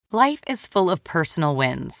Life is full of personal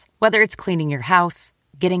wins, whether it's cleaning your house,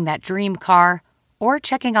 getting that dream car, or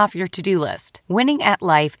checking off your to-do list. Winning at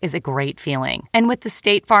life is a great feeling. And with the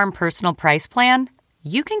State Farm Personal Price Plan,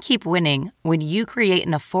 you can keep winning when you create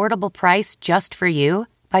an affordable price just for you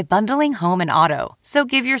by bundling home and auto. So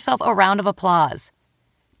give yourself a round of applause.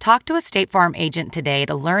 Talk to a State Farm agent today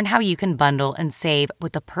to learn how you can bundle and save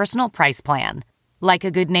with the Personal Price Plan. Like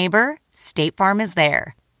a good neighbor, State Farm is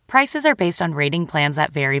there. Prices are based on rating plans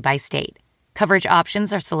that vary by state. Coverage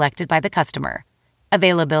options are selected by the customer.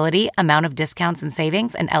 Availability, amount of discounts and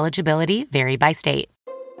savings, and eligibility vary by state.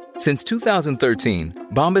 Since 2013,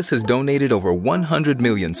 Bombas has donated over 100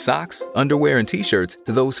 million socks, underwear, and T-shirts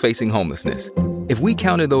to those facing homelessness. If we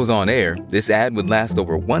counted those on air, this ad would last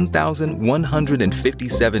over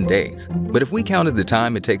 1,157 days. But if we counted the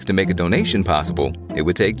time it takes to make a donation possible, it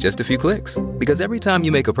would take just a few clicks. Because every time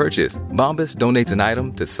you make a purchase, Bombas donates an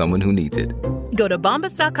item to someone who needs it. Go to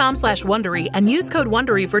bombas.com/Wondery and use code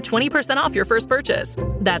Wondery for 20% off your first purchase.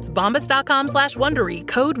 That's bombas.com/Wondery,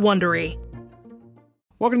 code Wondery.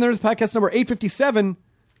 Welcome to Nerdist Podcast number 857.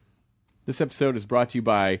 This episode is brought to you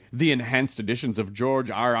by the enhanced editions of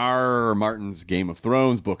George R.R. Martin's Game of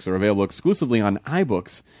Thrones. Books are available exclusively on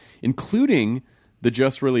iBooks, including the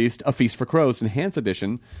just-released A Feast for Crows enhanced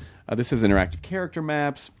edition. This has interactive character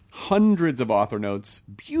maps, hundreds of author notes,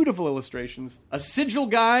 beautiful illustrations, a sigil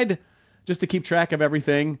guide just to keep track of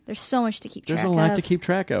everything. There's so much to keep track of. There's a lot to keep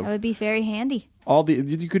track of. That would be very handy.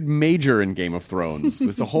 You could major in Game of Thrones.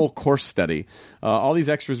 It's a whole course study. All these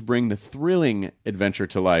extras bring the thrilling adventure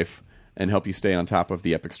to life and help you stay on top of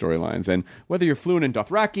the epic storylines. And whether you're fluent in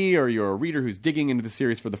Dothraki or you're a reader who's digging into the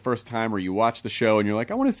series for the first time, or you watch the show and you're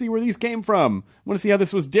like, I want to see where these came from. I want to see how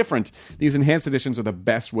this was different. These enhanced editions are the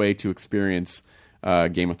best way to experience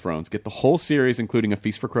Game of Thrones. Get the whole series, including A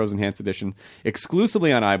Feast for Crows enhanced edition,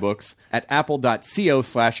 exclusively on iBooks at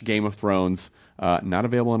apple.co/Game of Thrones. Not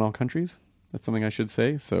available in all countries. That's something I should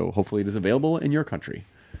say. So hopefully it is available in your country.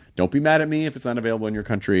 Don't be mad at me if it's not available in your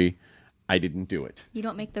country. I didn't do it. You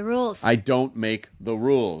don't make the rules. I don't make the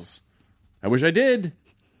rules. I wish I did.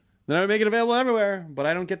 Then I would make it available everywhere. But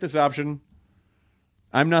I don't get this option.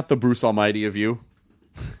 I'm not the Bruce Almighty of you.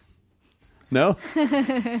 No?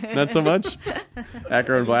 Not so much?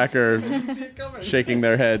 Acker and Black are shaking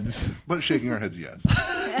their heads. But shaking our heads, yes.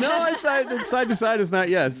 No, side to side is not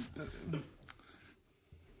yes.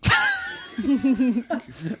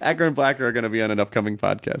 Acker and Black are going to be on an upcoming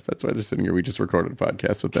podcast. That's why they're sitting here. We just recorded a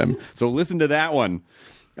podcast with them. So listen to that one.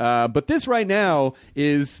 But this right now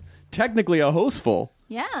is technically a hostful.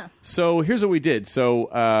 Yeah. So here's what we did. So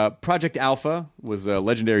Project Alpha was a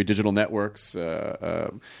Legendary Digital Networks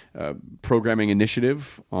programming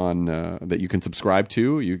initiative on that you can subscribe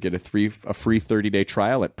to. You get a free 30-day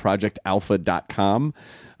trial at projectalpha.com.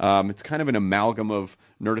 It's kind of an amalgam of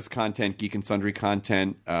Nerdist content, Geek and Sundry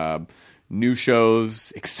content, new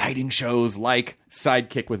shows, exciting shows like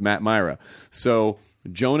Sidekick with Matt Myra. So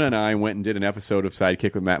Jonah and I went and did an episode of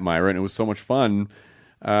Sidekick with Matt Myra, and it was so much fun.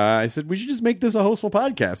 I said, we should just make this a hostful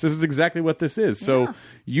podcast. This is exactly what this is. So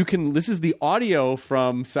this is the audio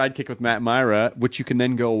from Sidekick with Matt Myra, which you can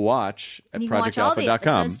then go watch at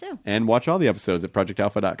projectalpha.com. And watch all the episodes at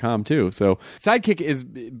projectalpha.com too. So Sidekick is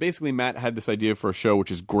basically, Matt had this idea for a show, which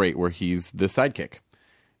is great, where he's the sidekick.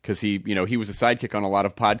 Because he was a sidekick on a lot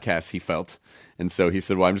of podcasts, he felt. And so he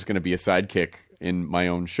said, well, I'm just going to be a sidekick in my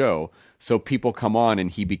own show. So people come on and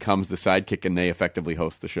he becomes the sidekick and they effectively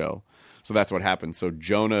host the show. So that's what happens. So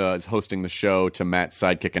Jonah is hosting the show to Matt's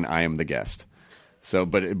sidekick and I am the guest. So,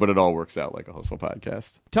 but it all works out like a hostful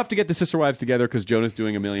podcast. Tough to get the Sister Wives together because Jonah's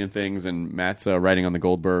doing a million things and Matt's writing on the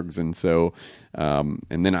Goldbergs, and so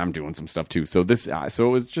and then I'm doing some stuff too. So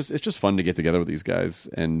it's just fun to get together with these guys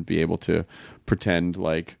and be able to pretend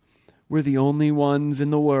like we're the only ones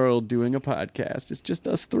in the world doing a podcast. It's just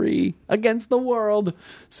us three against the world.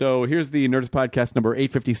 So here's the Nerdist Podcast number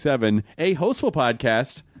 857, a hostful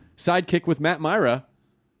podcast, Sidekick with Matt Myra.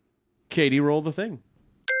 Katie, roll the thing.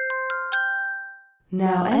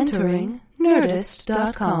 Now entering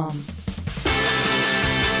Nerdist.com.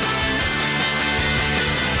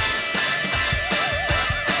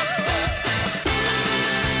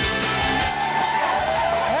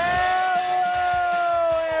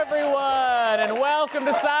 Welcome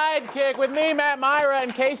to Sidekick with me, Matt Myra.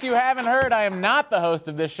 In case you haven't heard, I am not the host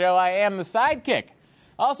of this show. I am the sidekick.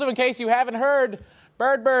 Also, in case you haven't heard,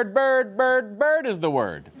 bird is the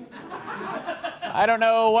word. I don't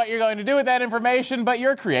know what you're going to do with that information, but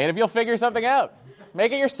you're creative. You'll figure something out.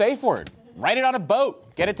 Make it your safe word. Write it on a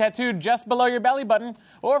boat. Get it tattooed just below your belly button.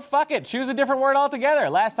 Or fuck it, choose a different word altogether.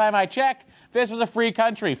 Last time I checked, this was a free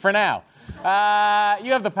country for now.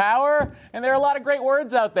 You have the power, and there are a lot of great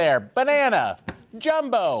words out there. Banana,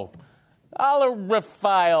 jumbo,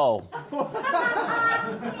 olorophile.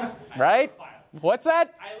 Right? What's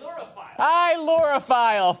that?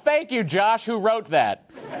 Ilorophile. Thank you, Josh, who wrote that.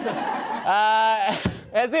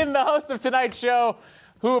 As in the host of tonight's show,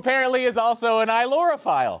 who apparently is also an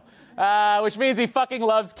ilorophile, which means he fucking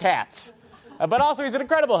loves cats. But also, he's an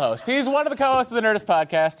incredible host. He's one of the co-hosts of the Nerdist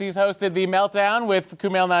podcast. He's hosted The Meltdown with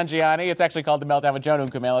Kumail Nanjiani. It's actually called The Meltdown with Jonah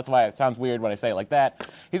and Kumail. That's why it sounds weird when I say it like that.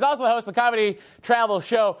 He's also the host of the comedy travel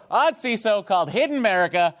show on CISO called Hidden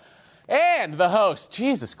America. And the host,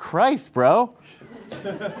 Jesus Christ, bro.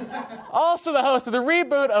 Also the host of the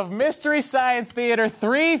reboot of Mystery Science Theater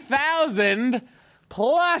 3000.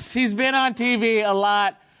 Plus, he's been on TV a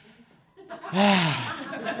lot.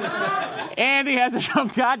 And he has his own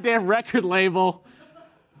goddamn record label.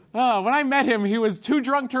 Oh, when I met him, he was too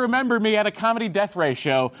drunk to remember me at a comedy death ray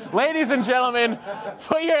show. Ladies and gentlemen,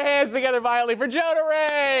 put your hands together violently for Jonah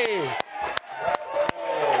Ray.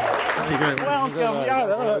 Welcome.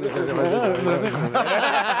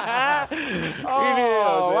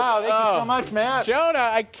 Oh, wow. Thank you so much, Matt.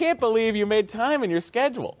 Jonah, I can't believe you made time in your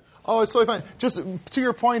schedule. Oh, it's totally fine. Just to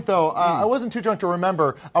your point, though, I wasn't too drunk to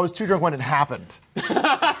remember. I was too drunk when it happened.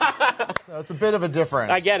 So it's a bit of a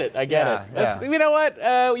difference. I get it. Yeah. You know what?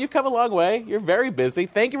 You've come a long way. You're very busy.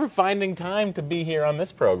 Thank you for finding time to be here on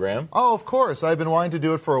this program. Oh, of course. I've been wanting to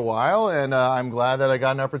do it for a while, and I'm glad that I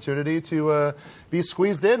got an opportunity to be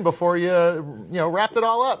squeezed in before you wrapped it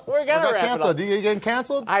all up. We're going to wrap canceled. it up. Do you get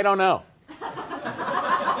canceled? I don't know.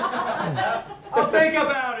 I'll think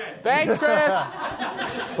about it. Thanks, Chris.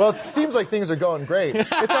 Well, it seems like things are going great.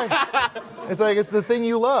 It's the thing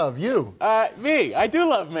you love, you. Me. I do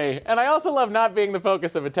love me. And I also love not being the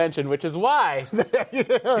focus of attention, which is why...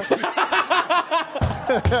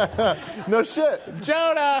 No shit.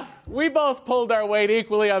 Jonah, we both pulled our weight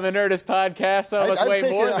equally on the Nerdist podcast. Some of us weigh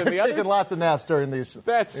more than the others. I've taken lots of naps during these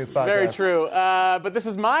That's these podcasts. Very true. But this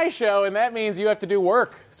is my show, and that means you have to do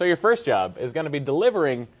work. So your first job is going to be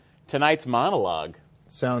delivering tonight's monologue.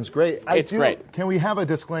 Sounds great. It's great. Can we have a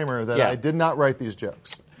disclaimer that I did not write these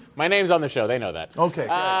jokes? My name's on the show. They know that. Okay,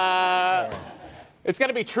 great. It's going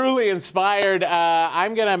to be truly inspired.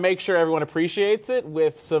 I'm going to make sure everyone appreciates it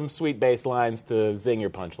with some sweet bass lines to zing your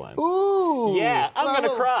punchlines. Ooh. Yeah, I'm going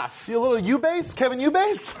to cross. See a little Eubass? Kevin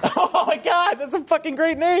Eubass? Oh, my God. That's a fucking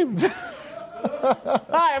great name.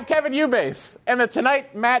 Hi, I'm Kevin Eubass. And the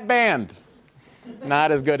Tonight Matt Band.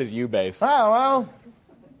 Not as good as Eubass. Oh, well.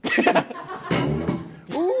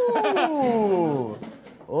 Ooh.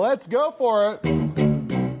 Let's go for it.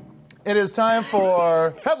 It is time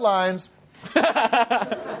for headlines.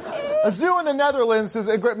 A zoo in the Netherlands has...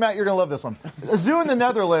 Matt, you're going to love this one. A zoo in the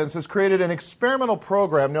Netherlands has created an experimental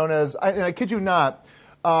program known as, and I kid you not,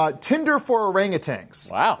 Tinder for orangutans.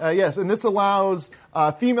 Wow. Yes, and this allows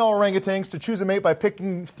female orangutans to choose a mate by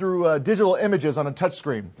picking through digital images on a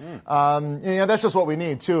touchscreen. That's just what we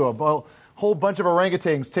need, too. A whole bunch of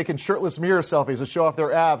orangutans taking shirtless mirror selfies to show off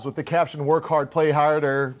their abs with the caption, "Work hard, play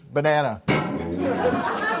harder, banana."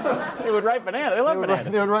 They would write banana. They love banana.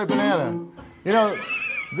 They would write banana. You know,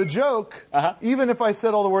 the joke, even if I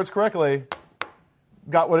said all the words correctly,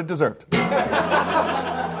 got what it deserved.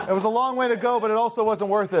 It was a long way to go, but it also wasn't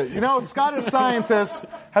worth it. You know, Scottish scientists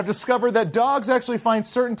have discovered that dogs actually find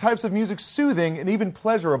certain types of music soothing and even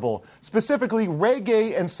pleasurable, specifically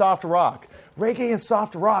reggae and soft rock. Reggae and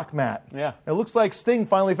soft rock, Matt. Yeah. It looks like Sting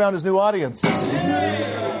finally found his new audience.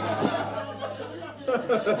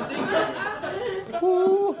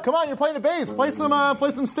 Ooh, come on, you're playing the bass. Play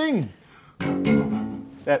some Sting.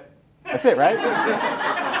 That's it, right?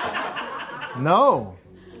 No.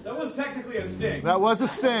 That was technically a sting. That was a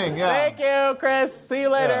sting, yeah. Thank you, Chris. See you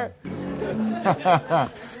later. Yeah.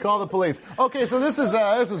 Call the police. Okay, so this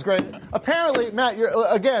is great. Apparently, Matt, you're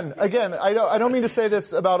again. I don't mean to say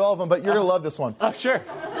this about all of them, but you're gonna love this one. Oh, sure.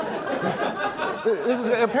 This is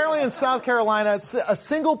apparently in South Carolina, a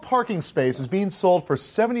single parking space is being sold for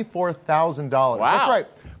 $74,000. Wow. That's right,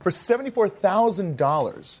 for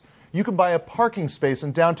 $74,000. You can buy a parking space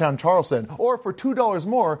in downtown Charleston, or for $2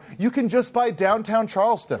 more, you can just buy downtown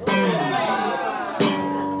Charleston.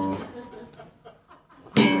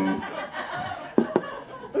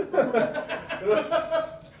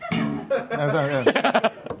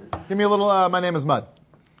 Give me a little, my name is Mud.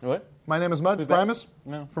 What? My name is Mud. Who's Primus? That?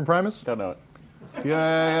 No. From Primus? Don't know it.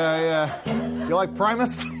 Yeah. You like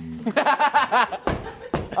Primus?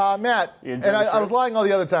 Matt, and I was lying all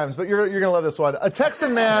the other times, but you're going to love this one. A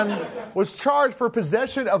Texan man was charged for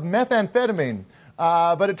possession of methamphetamine,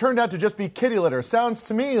 but it turned out to just be kitty litter. Sounds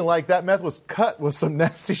to me like that meth was cut with some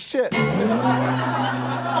nasty shit.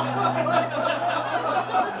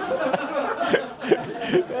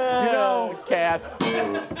 Cats.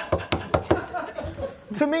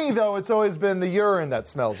 To me, though, it's always been the urine that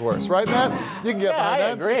smells worse, right, Matt? You can get behind I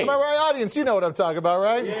that. agree. Am I right, audience? You know what I'm talking about,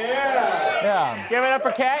 right? Yeah. Give it up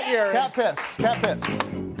for cat urine. Cat piss. Cat piss.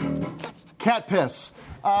 Cat piss.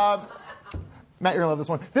 Matt, you're going to love this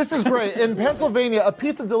one. This is great. In Pennsylvania, a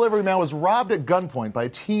pizza delivery man was robbed at gunpoint by a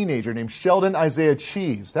teenager named Sheldon Isaiah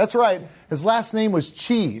Cheese. That's right. His last name was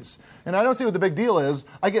Cheese. And I don't see what the big deal is.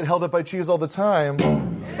 I get held up by cheese all the time.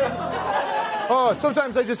 Oh,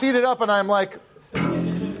 sometimes I just eat it up and I'm like,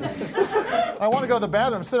 I want to go to the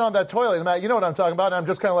bathroom, sit on that toilet. And Matt, you know what I'm talking about. And I'm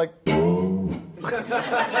just kind of like...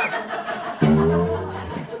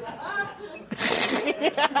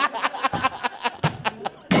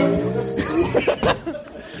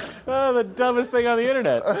 Oh, the dumbest thing on the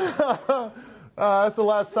internet. That's the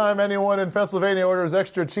last time anyone in Pennsylvania orders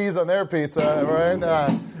extra cheese on their pizza, right?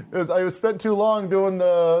 I spent too long doing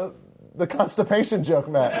the constipation joke,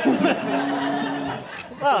 Matt.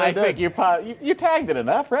 Well, I think you tagged it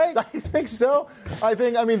enough, right? I think so.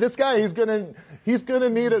 This guy, he's gonna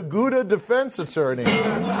need a Gouda defense attorney.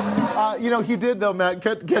 He did though, Matt.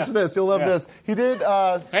 Catch this. You'll love this. He did.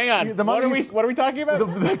 Hang on. What are we talking about? The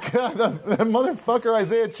motherfucker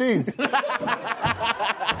Isaiah Cheese.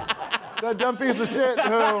 That dumb piece of shit.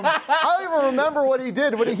 I don't even remember what he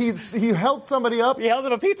did. He held somebody up. He held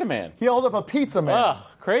up a pizza man. He held up a pizza man. Oh,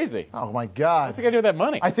 crazy. Oh my God. What's he gonna do with that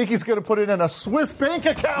money? I think he's gonna put it in a Swiss bank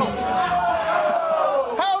account.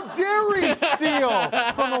 How dare he steal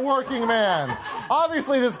from a working man?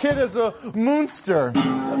 Obviously, this kid is a moonster. Give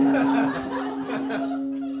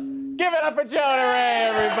it up for Jonah Ray,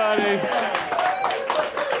 everybody.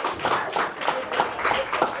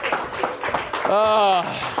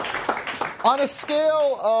 On a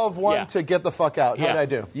scale of 1 to get the fuck out, how did I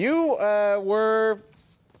do? You were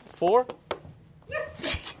 4?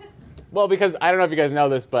 Well, because I don't know if you guys know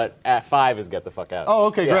this, but at 5 is get the fuck out. Oh,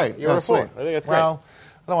 okay, great. You were a 4. Sweet. I think that's great. Well,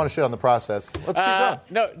 I don't want to shit on the process. Let's keep going.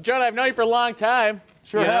 No, Jonah, I've known you for a long time.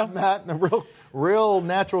 Sure have, Matt. A real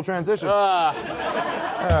natural transition.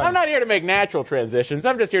 I'm not here to make natural transitions.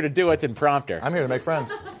 I'm just here to do what's impromptu. I'm here to make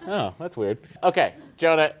friends. Oh, that's weird. Okay,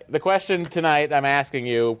 Jonah, the question tonight I'm asking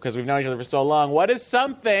you, because we've known each other for so long, what is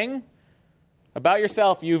something about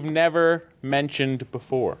yourself you've never mentioned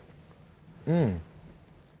before?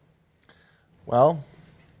 Well,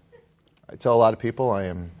 I tell a lot of people I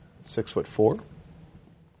am 6'4",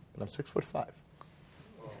 but I'm 6'5".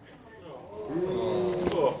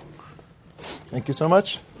 Thank you so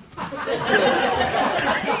much.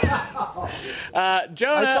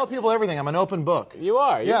 Jonah, I tell people everything. I'm an open book. You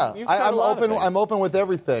are. Yeah, You've said I'm a lot open. of things. I'm open with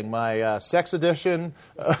everything. My sex addiction.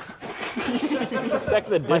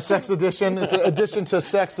 Sex addiction. My sex addiction. It's an addition to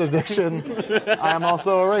sex addiction. I am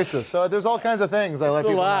also a racist. So there's all kinds of things I let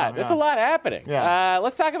people know. That's a lot happening. Yeah.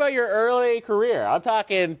 Let's talk about your early career. I'm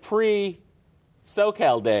talking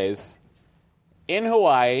pre-SoCal days. In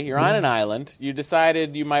Hawaii, you're on an island. You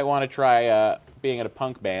decided you might want to try being in a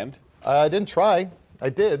punk band. I didn't try. I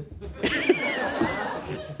did.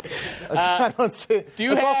 I don't see.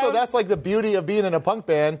 That's like the beauty of being in a punk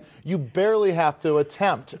band. You barely have to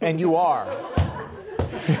attempt, and you are.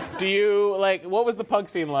 What was the punk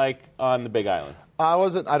scene like on the Big Island? I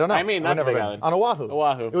don't know. I mean, not I've the never Big been. Island. On Oahu.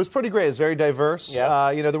 Oahu. It was pretty great. It was very diverse.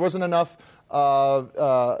 Yeah. There wasn't enough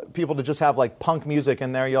people to just have like punk music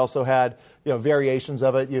in there. You also had variations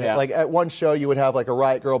of it. Like at one show, you would have like a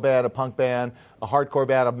Riot Girl band, a punk band, a hardcore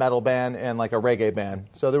band, a metal band, and like a reggae band.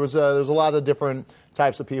 So there was a lot of different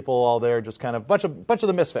types of people all there, just kind of bunch of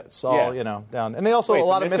the misfits, all down. And they also a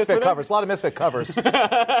lot of misfit covers. A lot of misfit covers.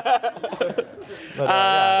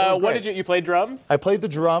 What did you play drums? I played the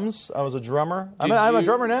drums. I was a drummer. I'm a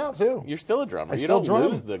drummer now too. You're still a drummer. I still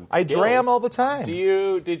drum. I dram all the time.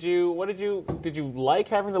 Did you like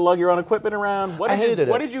having to lug your own equipment around? I hated it.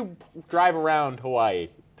 What did you drive around Hawaii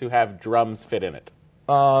to have drums fit in it?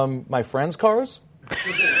 My friends' cars.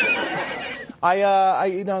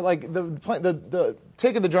 the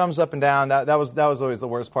taking the drums up and down. That was always the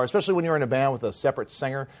worst part, especially when you're in a band with a separate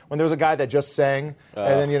singer. When there was a guy that just sang,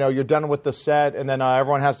 and then you're done with the set, and then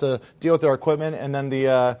everyone has to deal with their equipment, and then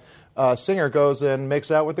the singer goes and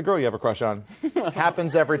makes out with the girl you have a crush on.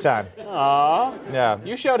 Happens every time. Aww. Yeah.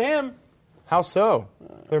 You showed him. How so?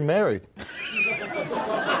 They're married.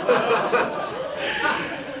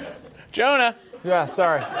 Jonah. Yeah,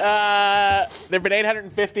 sorry. There have been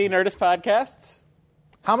 850 Nerdist podcasts.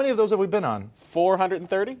 How many of those have we been on?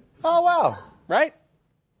 430. Oh, wow. Right?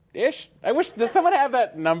 Ish. Does someone have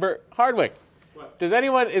that number? Hardwick. What? Is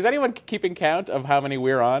anyone keeping count of how many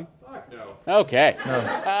we're on? Fuck no. Okay. No.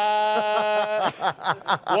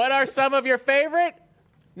 What are some of your favorite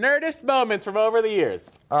Nerdist moments from over the years.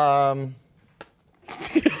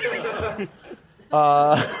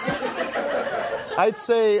 I'd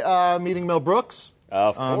say meeting Mel Brooks.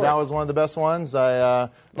 Of course. That was one of the best ones.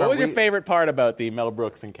 What was your favorite part about the Mel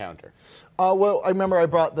Brooks encounter? Well, I remember I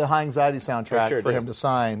brought the High Anxiety soundtrack for him to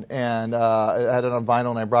sign, and I had it on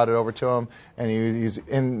vinyl, and I brought it over to him, and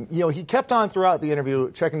he kept on throughout the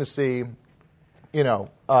interview checking to see, who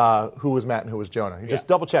was Matt and who was Jonah. He just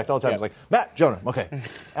double checked all the time. He's like, Matt, Jonah, okay.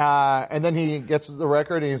 And then he gets the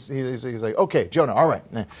record, and he's like, okay, Jonah, all right.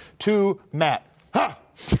 To Matt, ha!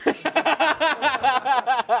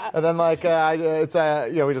 And then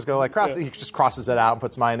we just go cross. He just crosses it out and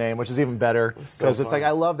puts my name, which is even better because it's like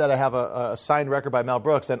I love that I have a signed record by Mel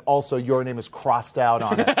Brooks and also your name is crossed out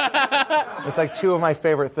on it. It's like two of my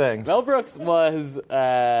favorite things. Mel Brooks was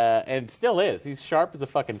and still is. He's sharp as a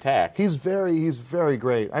fucking tack. He's very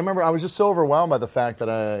great. I remember I was just so overwhelmed by the fact that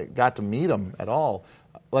I got to meet him at all.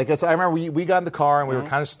 I remember we got in the car and we were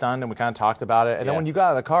kind of stunned and we kind of talked about it. And then when you got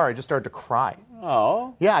out of the car, I just started to cry.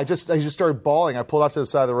 Oh. Yeah, I just started bawling. I pulled off to the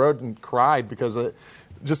side of the road and cried because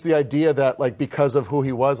just the idea that because of who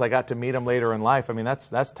he was, I got to meet him later in life. I mean,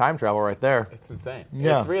 that's time travel right there. It's insane.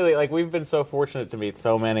 Yeah. It's really we've been so fortunate to meet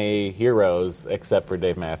so many heroes, except for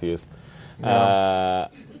Dave Matthews. Yeah.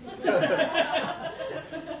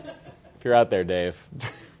 If you're out there, Dave.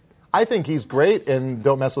 I think he's great in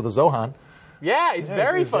Don't Mess with the Zohan. Yeah, he's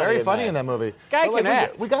very funny. Very funny in that movie. Guy can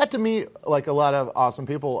act. We got to meet a lot of awesome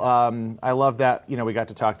people. I love that we got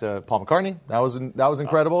to talk to Paul McCartney. That was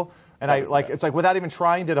incredible. And it's without even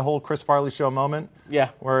trying, did a whole Chris Farley show moment. Yeah.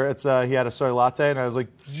 Where he had a soy latte, and I was like,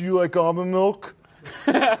 "Do you like almond milk?"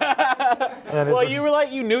 Well, you were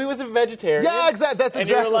you knew he was a vegetarian. Yeah, exactly. That's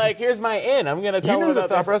exactly. And you were like, "Here's my in. I'm going to tell him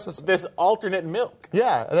about this alternate milk."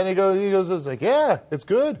 Yeah, and then he goes, "Yeah, it's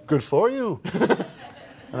good. Good for you."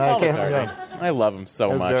 And I love him so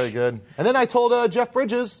much. It was very good. And then I told Jeff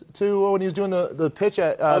Bridges when he was doing the pitch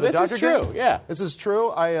at the Dodger game. This is true, yeah. This is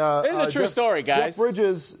true. This is a true story, guys.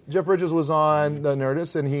 Jeff Bridges was on the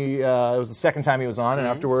Nerdist, and it was the second time he was on, and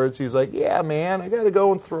afterwards he's like, yeah, man, I got to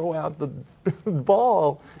go and throw out the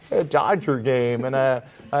ball at a Dodger game. And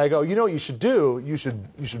I go, you know what you should do? You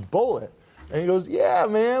should bowl it. And he goes, yeah,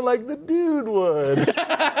 man, like the dude would.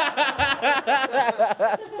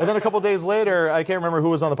 And then a couple days later, I can't remember who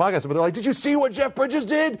was on the podcast, but they're like, did you see what Jeff Bridges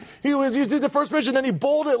did? He did the first pitch, and then he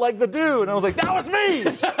bowled it like the dude. And I was like, that was me!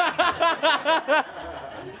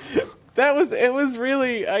 It was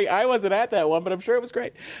really, I wasn't at that one, but I'm sure it was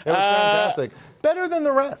great. It was fantastic. Better than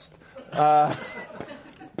the rest.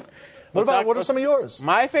 What are some of yours?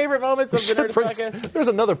 My favorite moments of the Nerdist podcast? There's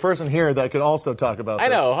another person here that could also talk about this. I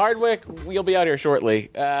know. Hardwick, you'll be out here shortly.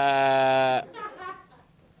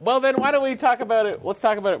 Well, then why don't we talk about it? Let's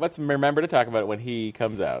talk about it. Let's remember to talk about it when he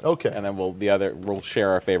comes out. Okay. And then we'll share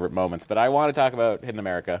our favorite moments. But I want to talk about Hidden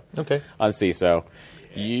America. Okay. On CISO.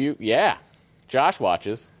 Josh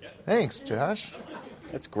watches. Thanks, Josh.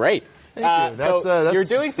 That's great. Thank you. You're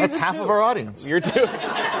doing season that's half 2. of our audience. You're doing...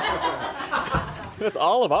 That's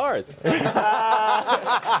all of ours. We're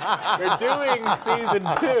doing season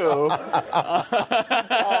 2.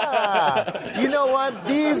 You know what?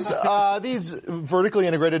 These vertically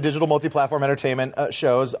integrated digital multi-platform entertainment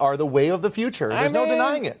shows are the wave of the future. There's no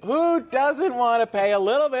denying it. Who doesn't want to pay a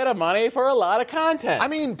little bit of money for a lot of content? I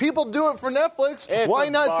mean, people do it for Netflix. It's Why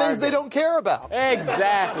not bargain. things they don't care about?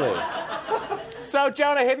 Exactly. So,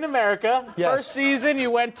 Jonah, Hidden America. Yes. First season,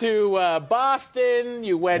 you went to Boston.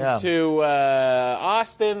 You went to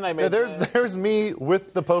Austin. There's me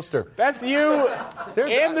with the poster. That's you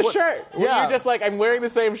and the shirt. Yeah. You're just like, I'm wearing the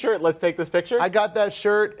same shirt. Let's take this picture. I got that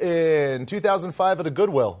shirt in 2005 at a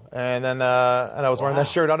Goodwill, and then I was wearing that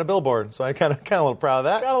shirt on a billboard. So I kind of a little proud of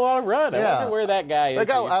that. Got a lot of run. Yeah. I wonder where that guy is. They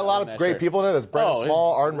got a lot of great people in it. There's Brendan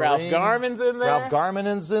Small, Arden Ralph Marine. Garman's in there. Ralph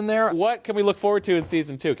Garman's in there. What can we look forward to in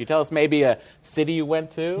season 2? Can you tell us maybe a city you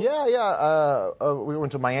went to? Yeah. We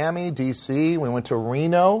went to Miami, D.C. We went to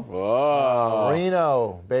Reno. Whoa.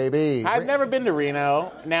 Reno, baby. I've never been to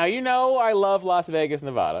Reno. Now, I love Las Vegas,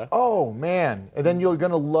 Nevada. Oh, man. And then you're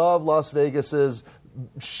going to love Las Vegas's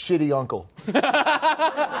shitty uncle.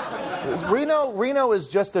 Reno is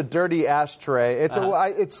just a dirty ashtray.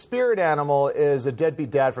 Its spirit animal is a deadbeat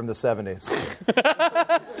dad from the 70s.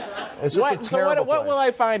 It's just a terrible what will I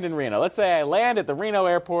find in Reno? Let's say I land at the Reno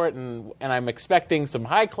airport and I'm expecting some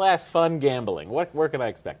high-class fun gambling. Where can I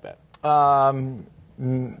expect that?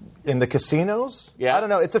 In the casinos? Yeah. I don't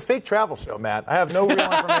know. It's a fake travel show, Matt. I have no real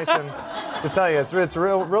information to tell you. It's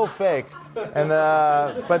real fake. And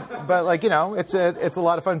but like, you know, it's a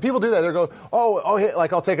lot of fun. People do that. They'll go, hey,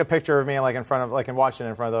 like I'll take a picture of me like in front of like in Washington,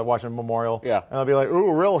 in front of the Washington Memorial. Yeah. And they'll be like,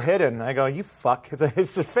 ooh, real hidden. I go, you fuck.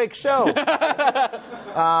 It's a fake show. But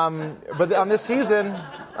on this season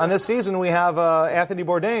we have Anthony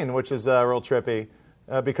Bourdain, which is real trippy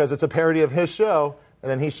because it's a parody of his show. And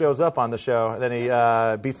then he shows up on the show, and then he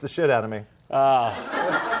beats the shit out of me. Yeah,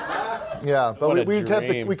 but we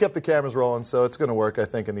kept the cameras rolling, so it's going to work, I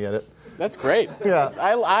think, in the edit. That's great.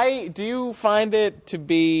 Yeah. Do you find it to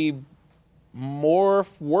be more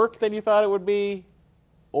work than you thought it would be,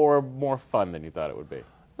 or more fun than you thought it would be?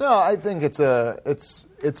 No, I think it's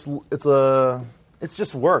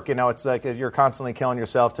just work. You know, it's like you're constantly killing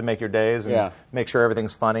yourself to make your days and make sure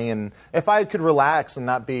everything's funny. And if I could relax and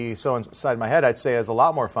not be so inside my head, I'd say it's a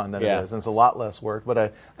lot more fun than it is, and it's a lot less work.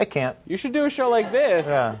 But I can't. You should do a show like this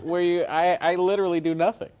where I literally do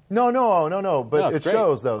nothing. No. But it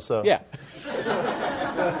shows though. So yeah.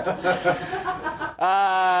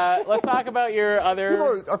 Let's talk about your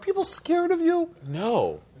other. Are people scared of you?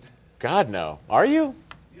 No, God no. Are you?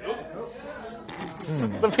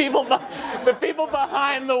 The people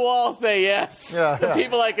behind the wall say yes. The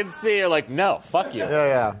people I can see are like, no, fuck you.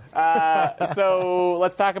 So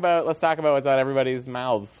let's talk about what's on everybody's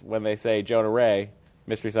mouths when they say Jonah Ray,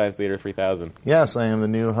 Mystery Science Theater 3000. Yes, I am the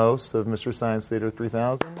new host of Mystery Science Theater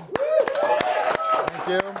 3000. Thank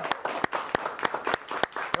you.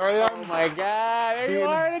 There I am. Oh my God! There you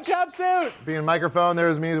are in a jumpsuit. Being microphone.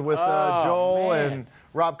 There's me with Joel and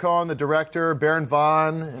Rob Cohen, the director, Baron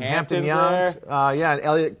Vaughn, and Hampton Yount. And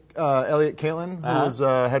Elliot Caitlin, who was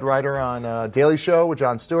head writer on Daily Show with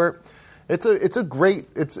Jon Stewart. It's a great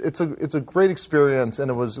experience, and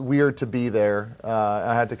it was weird to be there.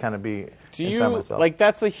 I had to kind of be inside myself. Like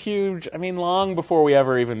that's a huge. I mean, long before we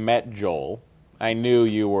ever even met Joel, I knew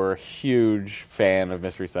you were a huge fan of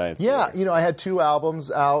Mystery Science Theater. Yeah, you know, I had two albums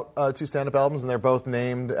out, two stand-up albums, and they're both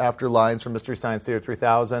named after lines from Mystery Science Theater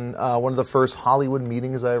 3000. One of the first Hollywood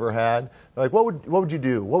meetings I ever had. They're like, what would you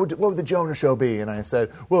do? What would the Jonah Show be? And I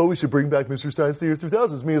said, well, we should bring back Mystery Science Theater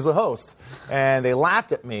 3000. It's me as a host. And they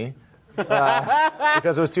laughed at me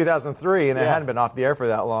because it was 2003, and it hadn't been off the air for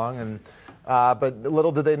that long. And but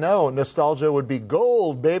little did they know, nostalgia would be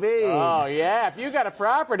gold, baby. Oh yeah, if you got a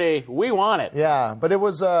property, we want it. Yeah, but it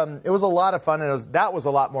was a lot of fun, and that was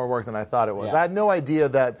a lot more work than I thought it was. Yeah. I had no idea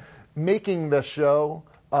that making the show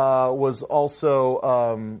was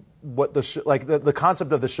also what the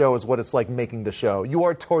concept of the show is what it's like making the show. You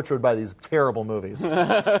are tortured by these terrible movies.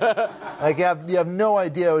 Like you have no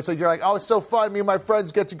idea. It's like you're like, oh, it's so fun. Me and my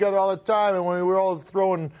friends get together all the time, and when we were all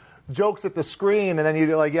throwing jokes at the screen, and then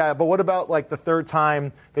you're like, yeah, but what about like the third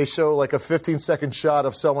time they show like a 15-second shot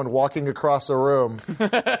of someone walking across a room,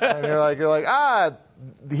 and you're like,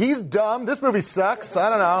 he's dumb. This movie sucks. I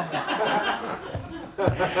don't know.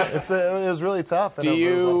 It was really tough.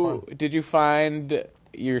 And did you find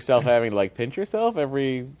yourself having to like pinch yourself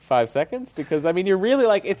every 5 seconds? Because I mean, you're really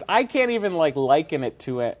like I can't even like liken it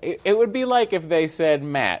to it. It would be like if they said,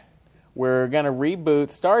 Matt, we're gonna reboot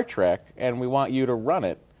Star Trek, and we want you to run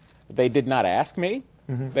it. They did not ask me.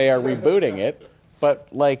 Mm-hmm. They are rebooting it, but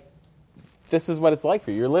like, this is what it's like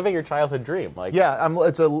for you. You're living your childhood dream. Like, yeah,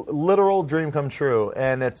 it's a literal dream come true,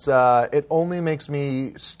 and it only makes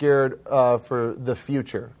me scared for the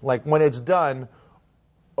future. Like when it's done,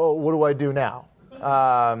 what do I do now?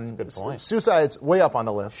 Good point. Suicide's way up on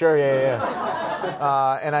the list. Sure,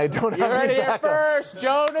 yeah. And I don't You have heard any it here backups. first.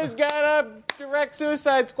 Jonah's gonna direct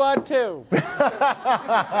Suicide Squad 2.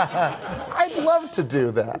 I'd love to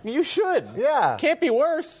do that. You should. Yeah. Can't be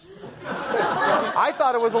worse. I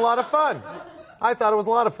thought it was a lot of fun.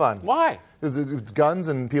 Why? Guns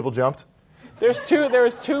and people jumped. There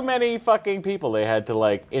was too many fucking people they had to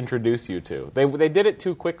like introduce you to. They did it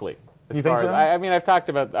too quickly. You think so? I mean, I talked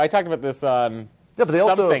about this on but they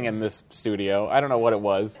something in this studio. I don't know what it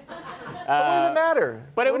was. What does it matter?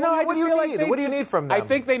 But what do you need from them? I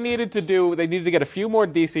think they needed to get a few more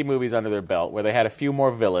DC movies under their belt, where they had a few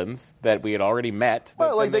more villains that we had already met.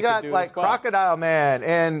 Well, like they got like Crocodile Man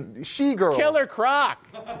and She-Girl. Killer Croc.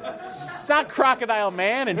 It's not Crocodile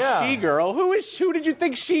Man and She-Girl. Who did you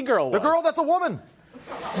think She-Girl was? The girl that's a woman.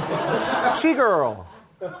 She-Girl.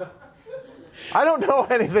 I don't know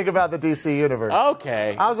anything about the DC universe.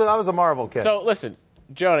 Okay. I was a Marvel kid. So listen,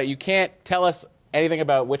 Jonah, you can't tell us anything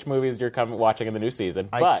about which movies you're watching in the new season.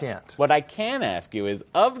 I can't. What I can ask you is,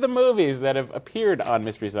 of the movies that have appeared on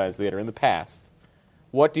Mystery Science Theater in the past,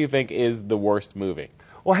 what do you think is the worst movie?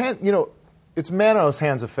 Well, It's Manos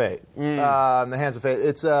Hands of Fate. The Hands of Fate.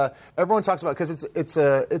 It's everyone talks about because it's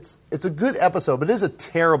a good episode, but it is a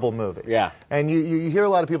terrible movie. Yeah. And you hear a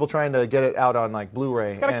lot of people trying to get it out on like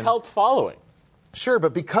Blu-ray. It's got a cult following. Sure,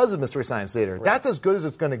 but because of Mystery Science Theater, that's as good as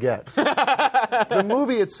it's going to get. The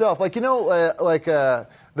movie itself, the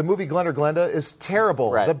movie Glen or Glenda is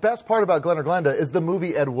terrible. Right. The best part about Glen or Glenda is the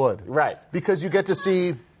movie Ed Wood. Right. Because you get to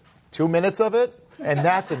see 2 minutes of it, and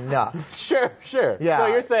that's enough. Sure. Yeah. So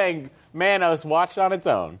you're saying Manos watched on its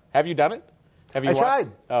own. Have you done it? Have you I watched?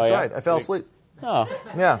 tried. Oh, I yeah? tried. I fell asleep. Oh.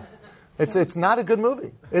 Yeah. It's not a good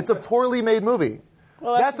movie. It's a poorly made movie.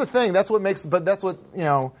 Well, that's the thing. That's what makes, but that's what,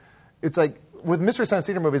 it's like with Mystery Science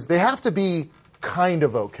Theater movies, they have to be kind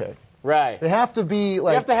of okay. Right. They have to be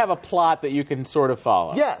like... You have to have a plot that you can sort of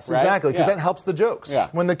follow. Yes, right? exactly, because Yeah. that helps the jokes. Yeah.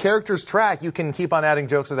 When the characters track, you can keep on adding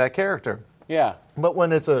jokes to that character. Yeah. But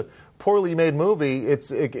when it's a poorly made movie,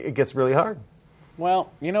 it gets really hard.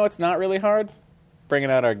 Well, it's not really hard?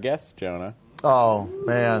 Bringing out our guest, Jonah. Oh,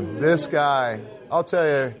 man, this guy. I'll tell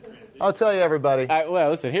you, everybody.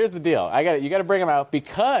 Well, listen, here's the deal. You got to bring him out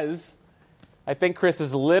because I think Chris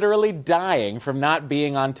is literally dying from not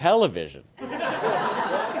being on television.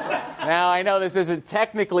 Now, I know this isn't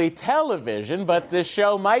technically television, but this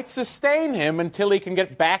show might sustain him until he can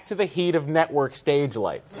get back to the heat of network stage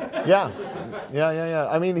lights. Yeah.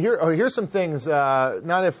 I mean, here's some things,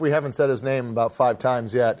 not if we haven't said his name about 5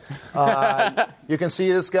 times yet. You can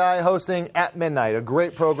see this guy hosting At Midnight, a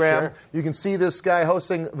great program. Sure. You can see this guy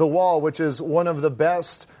hosting The Wall, which is one of the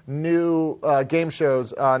best new game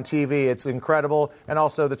shows on TV. It's incredible. And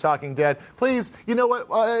also The Talking Dead. Please, you know what?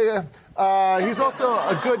 He's also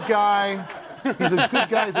a good guy. He's a good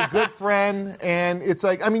guy. He's a good friend. And it's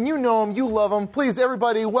like, I mean, you know him. You love him. Please,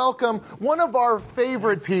 everybody, welcome one of our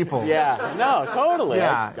favorite people. Yeah. No, totally.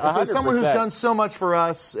 Yeah. So someone who's done so much for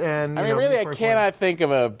us. And I mean, really, I cannot think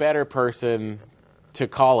of a better person to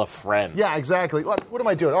call a friend. Yeah, exactly. What am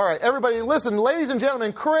I doing? All right, everybody, listen, ladies and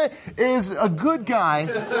gentlemen, Chris is a good guy.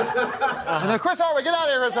 And Chris Harway, get out of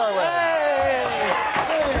here, Chris Harway.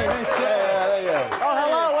 Hey, nice there you go. Oh,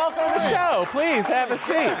 hello, welcome to the show. Please have a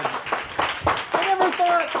seat.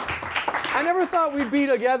 I never thought we'd be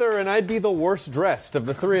together and I'd be the worst dressed of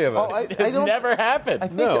the three of us. It's never happened. I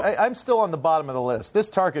think I'm still on the bottom of the list. This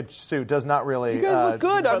Target suit does not really... You guys look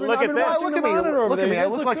good. But look at this. Look at me. Look at me. I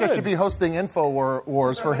look like I should be hosting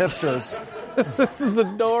InfoWars for hipsters. This is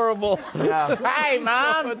adorable. Yeah. Hi,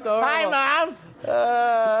 Mom. Hi, Mom.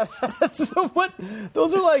 So what?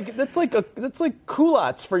 Those are like that's like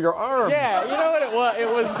culottes for your arms. Yeah, you know what it was? It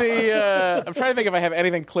was the. I'm trying to think if I have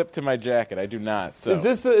anything clipped to my jacket. I do not. So Is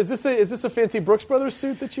this a fancy Brooks Brothers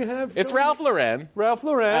suit that you have? it's Ralph Lauren. Ralph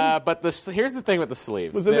Lauren. But here's the thing with the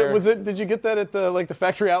sleeves. Was it? Did you get that at the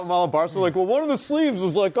factory out in Mall of Barcelona? Like, well, one of the sleeves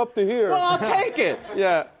was like up to here. Well, I'll take it.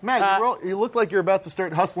 Yeah. Matt, you look like you're about to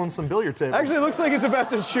start hustling some billiard tables. Actually, it looks like he's about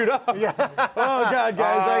to shoot up. Yeah. Oh God,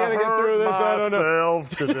 guys, I gotta get through this. I don't know.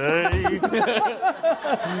 Today.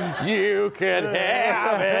 You can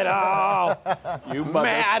have it all. You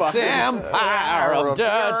Matt's motherfucker. Empire of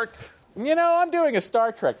Dirt. You know, I'm doing a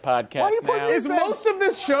Star Trek podcast now. Is most of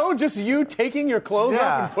this show just you taking your clothes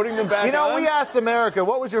off and putting them back on? We asked America,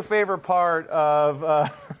 what was your favorite part of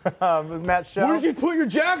Matt's show? Why did you put your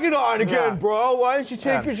jacket on again, bro? Why didn't you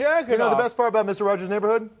take your jacket off? The best part about Mr. Rogers'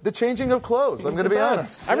 Neighborhood? The changing of clothes. I'm going to be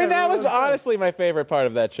honest. I mean, that was honestly my favorite part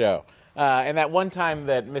of that show. And that one time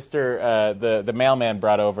that the mailman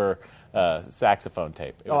brought over saxophone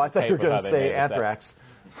tape. It was I thought you were going to say Anthrax.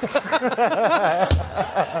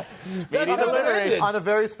 Speedy delivery. On a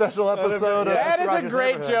very special episode of That Mr. is a Rogers'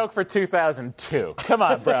 great Neighborhood. joke for 2002. Come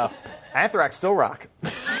on, bro. Anthrax still rock.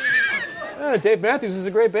 Dave Matthews is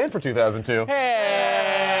a great band for 2002. Hey,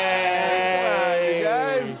 you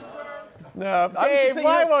guys. No, Dave,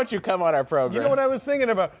 why won't you come on our program? You know what I was thinking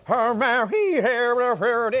about? You know what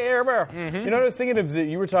I was thinking of?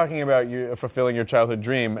 You were talking about you fulfilling your childhood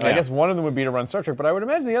dream, and I guess one of them would be to run Star Trek, but I would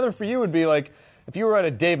imagine the other for you would be like, if you were at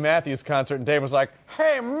a Dave Matthews concert and Dave was like,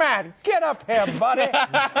 "Hey, Matt, get up here, buddy,"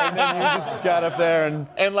 and then you just got up there and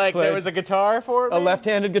like played there was a guitar for it? a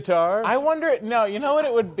left-handed guitar. I wonder, no, you know what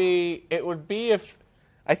it would be? It would be if,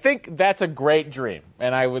 I think that's a great dream,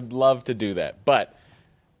 and I would love to do that, but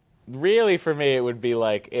really for me it would be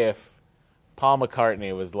like if Paul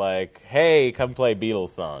McCartney was like, "Hey, come play Beatles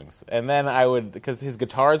songs," and then I would, because his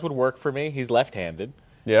guitars would work for me, he's left-handed.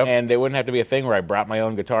 Yep. And it wouldn't have to be a thing where I brought my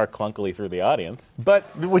own guitar clunkily through the audience.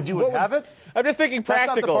 But would you have it? I'm just thinking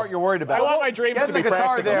practical. That's not the part you're worried about. I want my dreams Get to be the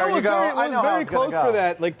guitar practical. there. I was very close close for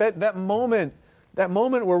that. Like that moment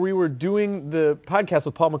where we were doing the podcast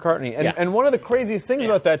with Paul McCartney, and one of the craziest things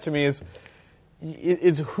about that to me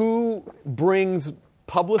is who brings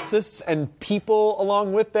publicists and people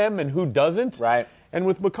along with them and who doesn't. Right. And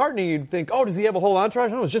with McCartney, you'd think, oh, does he have a whole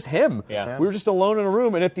entourage? No, it was just him. Yeah. We were just alone in a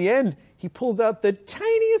room, and at the end, he pulls out the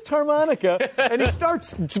tiniest harmonica, and he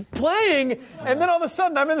starts playing, and then all of a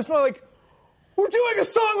sudden, I'm in this moment like, we're doing a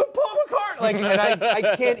song with Paul McCartney! Like, and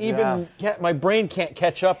I can't even, my brain can't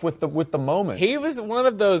catch up with the moment. He was one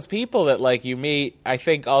of those people that, like, you meet, I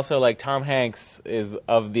think also, like, Tom Hanks is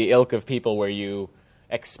of the ilk of people where you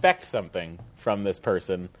expect something from this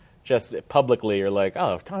person, just publicly, you're like,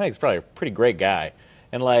 oh, Tom Hanks is probably a pretty great guy.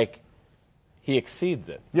 And, like, he exceeds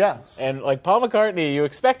it. Yes. And, like, Paul McCartney, you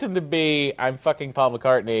expect him to be, I'm fucking Paul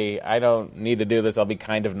McCartney, I don't need to do this, I'll be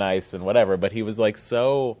kind of nice and whatever. But he was, like,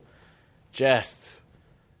 so just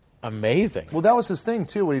amazing. Well, that was his thing,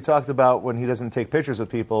 too, when he talked about when he doesn't take pictures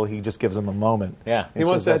with people, he just gives them a moment. Yeah. He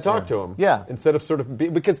wants to talk to him. Yeah. Instead of sort of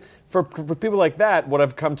because for people like that, what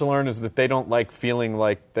I've come to learn is that they don't like feeling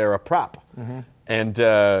like they're a prop. Mm-hmm. And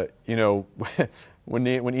you know, when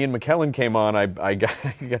Ian McKellen came on, I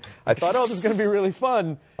thought, oh, this is going to be really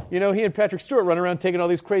fun. You know, he and Patrick Stewart run around taking all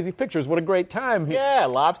these crazy pictures. What a great time! Yeah,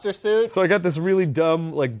 lobster suit. So I got this really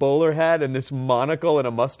dumb like bowler hat and this monocle and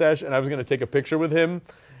a mustache, and I was going to take a picture with him.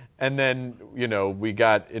 And then, you know, we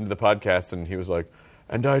got into the podcast, and he was like,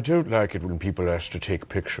 and I don't like it when people ask to take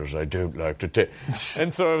pictures. I don't like to take...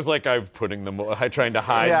 And so I was like, I'm putting them... trying to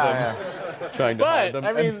hide them. Yeah. Trying to hide them.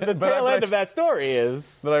 But, I mean, the tail end of that story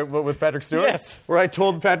is... With Patrick Stewart? Yes. Where I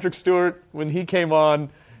told Patrick Stewart when he came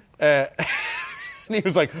on... and he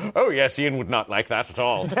was like, oh, yes, Ian would not like that at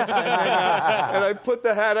all. And I put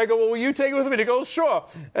the hat, I go, well, will you take it with me? And he goes, sure.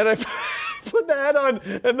 And I put the hat on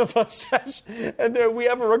and the mustache, and there we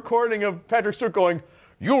have a recording of Patrick Stewart going,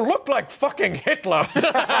 you look like fucking Hitler. Because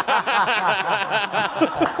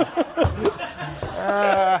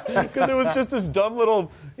it was just this dumb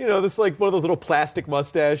little, you know, this like one of those little plastic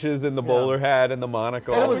mustaches and the bowler hat and the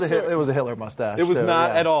monocle. And it was a Hitler mustache. It was too,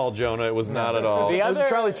 not at all, Jonah. It was not at all. It was a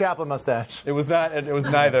Charlie Chaplin mustache. It was not. It was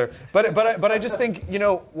neither. But I just think, you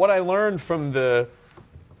know, what I learned from the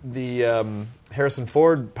Harrison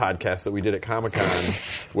Ford podcast that we did at Comic-Con,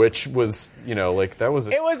 which was, you know, like that was...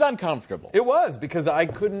 It was uncomfortable. It was, because I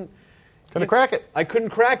couldn't crack it. I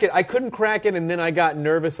couldn't crack it, and then I got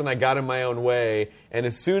nervous and I got in my own way. And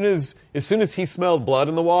as soon as he smelled blood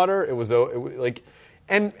in the water, it was like,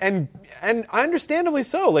 and understandably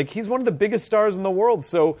so. Like, he's one of the biggest stars in the world.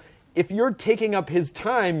 So if you're taking up his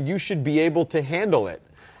time, you should be able to handle it.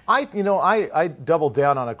 I doubled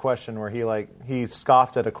down on a question where he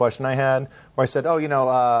scoffed at a question I had where I said,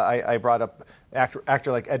 I brought up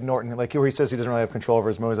actor like Ed Norton, like where he says he doesn't really have control over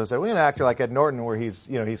his movies. I said, well, an actor like Ed Norton, where he's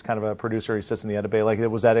kind of a producer, he sits in the edit bay. Like,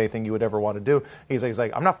 was that anything you would ever want to do? He's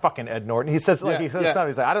like, I'm not fucking Ed Norton. He says something. He's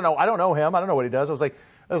like, I don't know him. I don't know what he does. I was like,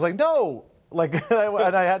 no. Like, I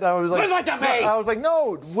was like, listen to me. I was like,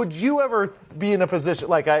 no. Would you ever be in a position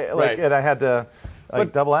right. And I had to.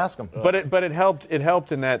 Double ask him. But it helped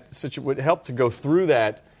in that situation. It helped to go through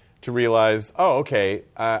that to realize, oh, okay,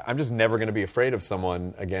 I'm just never going to be afraid of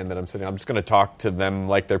someone again that I'm sitting. I'm just going to talk to them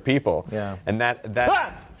like they're people. Yeah. And that.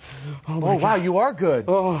 Oh wow, you are good.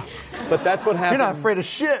 Oh, but that's what happened. You're not afraid of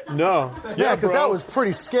shit. No. Yeah, because that was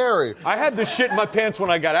pretty scary. I had this shit in my pants when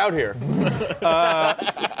I got out here.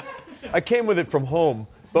 I came with it from home.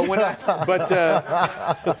 But when I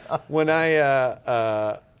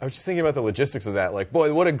was just thinking about the logistics of that. Like,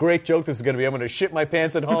 boy, what a great joke this is going to be. I'm going to shit my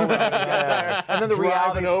pants at home. And then the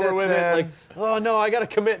reality over with in. it. Like, oh no, I got to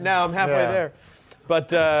commit now. I'm halfway there.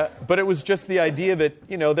 But it was just the idea that,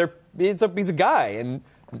 you know, he's a guy, and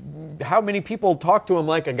how many people talk to him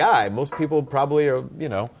like a guy? Most people probably are, you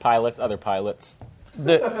know, other pilots.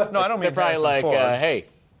 No, I don't mean they're probably like, Ford. hey,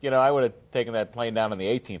 you know, I would have taken that plane down in the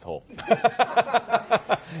 18th hole.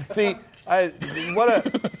 See.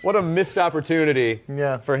 What a missed opportunity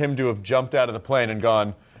for him to have jumped out of the plane and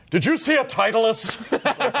gone, did you see a Titleist?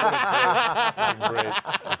 Great.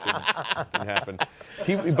 It didn't happen.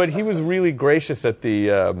 But he was really gracious at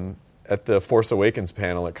the Force Awakens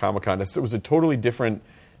panel at Comic-Con. It was a totally different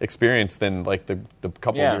experience than like the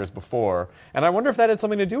couple of years before. And I wonder if that had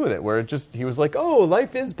something to do with it, where he was like, oh,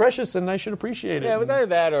 life is precious and I should appreciate it. Yeah, it was either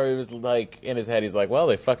that or he was like, in his head, he's like, well,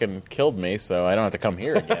 they fucking killed me, so I don't have to come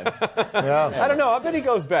here again. I don't know. I bet he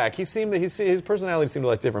goes back. His personality seemed a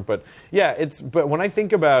lot different. But yeah, but when I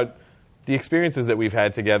think about the experiences that we've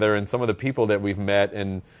had together and some of the people that we've met,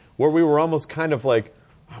 and where we were almost kind of like,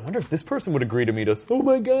 I wonder if this person would agree to meet us. Oh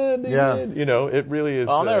my God, they did. You know, it really is.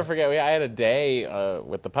 I'll never forget. I had a day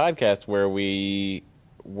with the podcast where we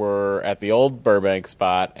were at the old Burbank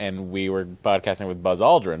spot, and we were podcasting with Buzz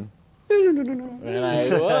Aldrin.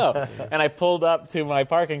 And I pulled up to my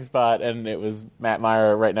parking spot, and it was Matt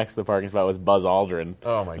Meyer. Right next to the parking spot was Buzz Aldrin.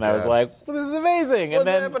 Oh, my And God. I was like, well, this is amazing. What's and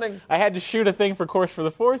then happening? I had to shoot a thing for Course for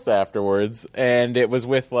the Force afterwards, and it was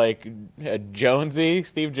with, like, Jonesy,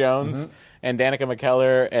 Steve Jones, and Danica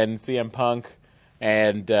McKellar, and CM Punk,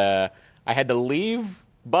 and I had to leave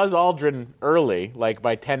Buzz Aldrin early, like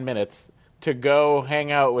by 10 minutes, to go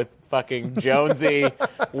hang out with fucking Jonesy,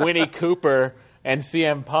 Winnie Cooper, and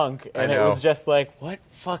CM Punk, and it was just like, what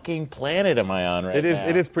fucking planet am I on right now?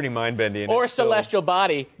 It is pretty mind-bending. Or celestial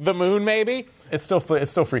body, the moon maybe? It still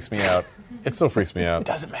freaks me out. It still freaks me out. It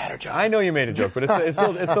doesn't matter, John. I know you made a joke, but it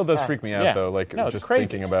still does freak me out, Yeah. though. Like, No, it's just crazy.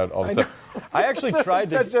 thinking about all this stuff. I actually tried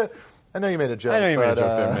to... I know you made a joke. I know you made a joke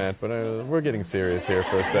but, there, Matt, but we're getting serious here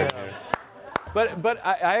for a second. But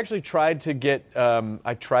I actually tried to get...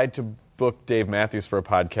 I tried to book Dave Matthews for a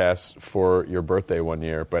podcast for your birthday one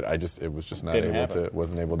year, but it was just not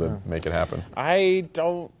wasn't able to make it happen. I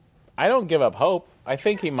don't give up hope. I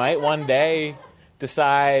think he might one day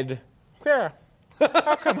decide, yeah,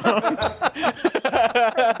 I'll come on. You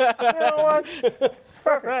know what?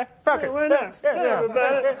 Fuck it. He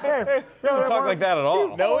doesn't talk like that at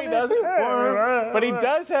all. No, he doesn't. But he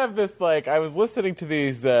does have this, like, I was listening to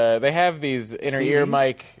these, they have these inner ear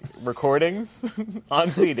mic recordings on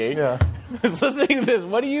CD. Yeah. I was listening to this,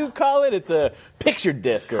 what do you call it? It's a picture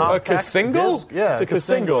disc. Or A single? Yeah, it's a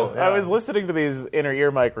single. I was listening to these inner ear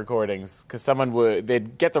mic recordings because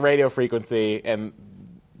they'd get the radio frequency, and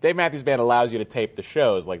Dave Matthews Band allows you to tape the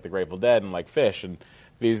shows like the Grateful Dead and like Phish, and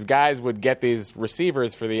these guys would get these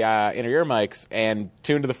receivers for the inner ear mics and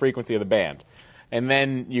tune to the frequency of the band. And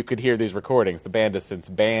then you could hear these recordings. The band has since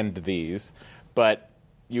banned these, but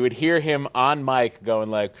you would hear him on mic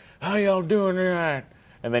going like, how y'all doing tonight?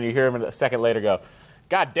 And then you hear him a second later go,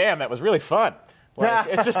 God damn, that was really fun. Like,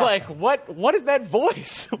 it's just like, what is that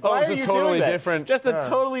voice? Why it's are a you totally doing that? different- Just a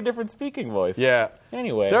totally different speaking voice. Yeah.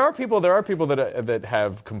 Anyway. There are people that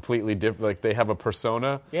have completely different, like they have a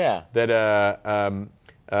persona. Yeah. That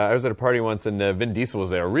I was at a party once, and Vin Diesel was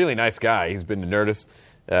there. A really nice guy. He's been to Nerdist,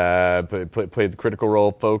 played the Critical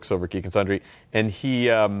Role folks over at Geek and Sundry, and he.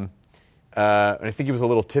 I think he was a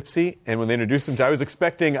little tipsy, and when they introduced him, I was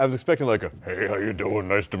expecting like a, hey, how you doing?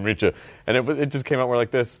 Nice to meet you. And it just came out more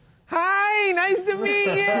like this. Hi, nice to meet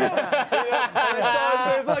you. And I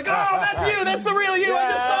saw his face like, oh, that's you. That's the real you. I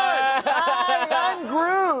just saw it. Hi, I'm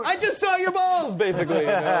Groot. I just saw your balls, basically. You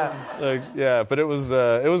know? Like, yeah, but it was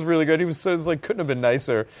really good. It was like couldn't have been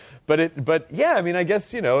nicer. But yeah, I mean, I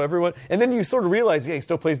guess everyone. And then you sort of realize, yeah, he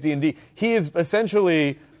still plays D&D. He is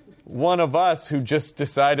essentially one of us who just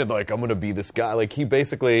decided, like, I'm going to be this guy. Like, he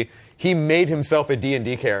made himself a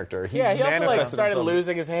D&D character. He also like started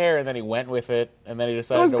losing his hair, and then he went with it, and then he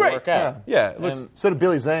decided to work out. Yeah. So did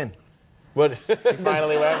Billy Zane. But he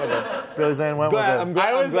finally went with it. Billy Zane went with it. I'm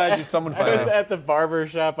glad someone found I was out. at the barber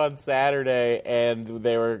shop on Saturday, and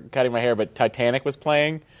they were cutting my hair, but Titanic was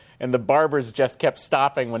playing, and the barbers just kept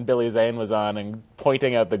stopping when Billy Zane was on and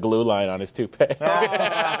pointing out the glue line on his toupee. Jesus.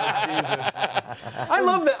 I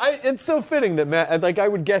love that. It's so fitting that Matt. Like, I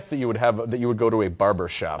would guess that you would go to a barber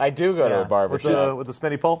shop. I do go to a barber shop. With the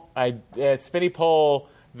spinny pole? Spinny pole.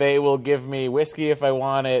 They will give me whiskey if I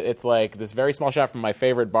want it. It's like this very small shop from my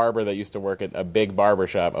favorite barber that used to work at a big barber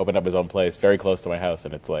shop, opened up his own place very close to my house,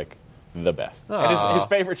 and it's like the best. And his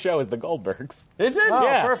favorite show is The Goldbergs. Is it? Oh,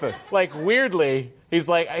 Yeah. perfect. Like, weirdly, he's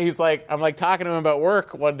like, I'm like talking to him about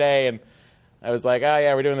work one day, and I was like, oh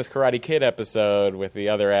yeah, we're doing this Karate Kid episode with the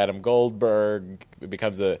other Adam Goldberg. It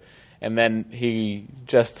becomes and then he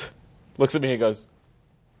just looks at me and goes,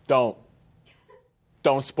 Don't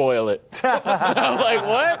spoil it. I'm like,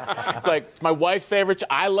 what? It's like, it's my wife's favorite.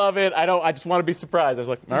 I love it. I just want to be surprised. I was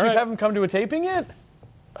like, all Did right. you have him come to a taping yet?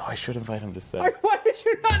 Oh, I should invite him to set. Why did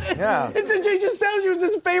you not? Yeah. He just tells you it's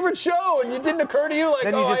his favorite show, and it didn't occur to you, like,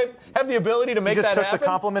 Then you I have the ability to make He just that took happen? the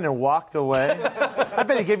compliment and walked away. I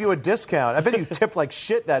bet he gave you a discount. I bet you tipped like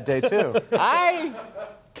shit that day, too. I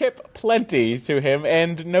tip plenty to him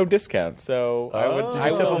and no discount. So I would. Did I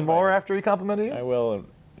you tip will him more after he complimented you? I will.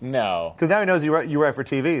 No. Because now he knows you write for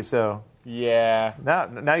TV, so Yeah.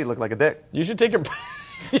 now you look like a dick. You should take your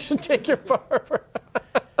barber.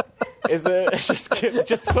 Is it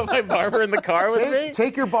just put my barber in the car with me?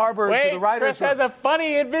 Take your barber Wait, to the writer's Chris has a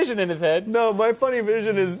funny vision in his head. No, my funny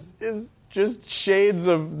vision is just shades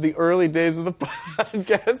of the early days of the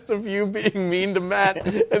podcast of you being mean to Matt,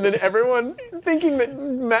 and then everyone thinking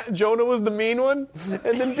that Jonah was the mean one,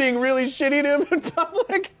 and then being really shitty to him in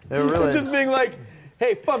public. They were really- And just being like,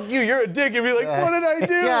 hey, fuck you, you're a dick. And be like, what did I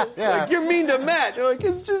do? Yeah. Like, you're mean to Matt. You're like,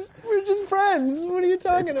 we're just friends. What are you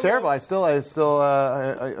talking about? It's terrible. I'm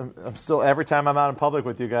still every time I'm out in public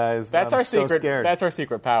with you guys. That's I'm our so secret. Scared. That's our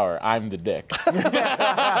secret power. I'm the dick. Oh,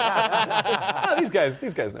 these guys know.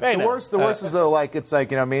 They know. The worst is though, like it's like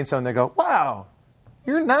me and someone. They go, "Wow,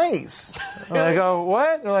 you're nice." And I go,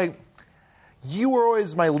 "What?" And they're like, "You were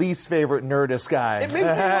always my least favorite Nerdist guy." It makes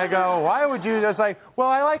me I go, "Why would you?" It's like, "Well,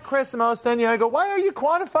 I like Chris the most." Then I go, "Why are you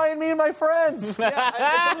quantifying me and my friends?" It's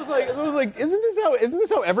almost like, isn't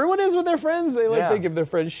this how everyone is with their friends? They give their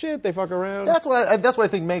friends shit. They fuck around. That's what I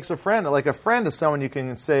think makes a friend. Like a friend is someone you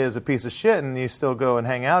can say is a piece of shit, and you still go and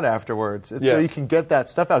hang out afterwards. It's so you can get that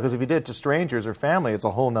stuff out. Because if you did it to strangers or family, it's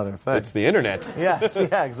a whole nother thing. It's the internet. Yes,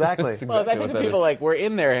 yeah, exactly. Well, I think the people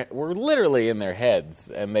we're literally in their heads,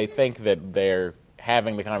 and they think that they're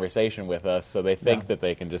having the conversation with us, so they think that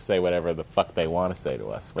they can just say whatever the fuck they want to say to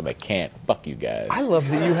us when they can't. Fuck you guys. I love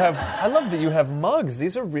that you have mugs.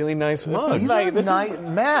 These are really nice mugs.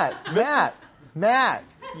 Matt.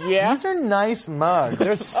 Yeah. These are nice mugs.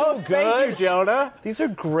 They're so good. Thank you, Jonah. These are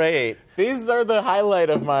great. These are the highlight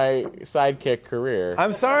of my sidekick career.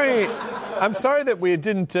 I'm sorry that we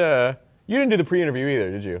didn't. You didn't do the pre-interview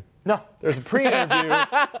either, did you? No. There's a pre-interview.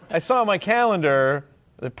 I saw on my calendar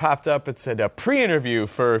that popped up. It said pre-interview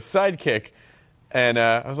for Sidekick, and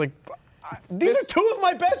I was like, these are two of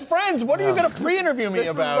my best friends. What are you going to pre-interview me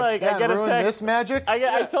about? Is like, I get a text. This magic?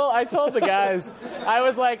 I told the guys, I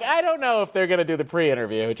was like, I don't know if they're going to do the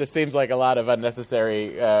pre-interview. It just seems like a lot of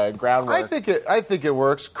unnecessary groundwork. I think it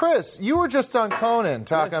works. Chris, you were just on Conan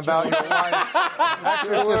talking about your wife's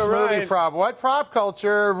Exorcist movie prop. What prop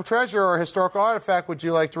culture, treasure, or historical artifact would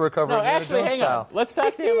you like to recover? No, Indiana actually, Jones hang style? on. Let's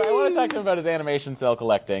talk to him. I want to talk to him about his animation cell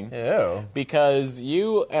collecting. Ew. Because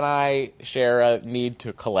you and I share a need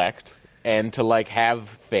to collect. And to have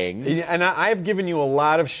things. And I've given you a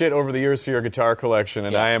lot of shit over the years for your guitar collection,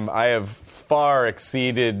 and I have far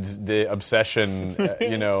exceeded the obsession,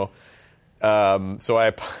 so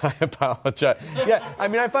I apologize. Yeah, I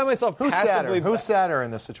mean, I find myself passively... Who's sadder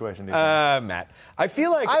in this situation, do you think? Matt. I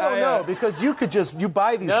feel like... I don't know, because you could you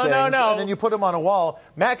buy these things, and then you put them on a wall.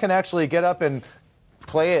 Matt can actually get up and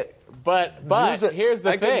play it. But here's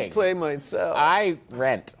the thing. I can play myself. I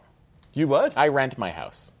rent. You what? I rent my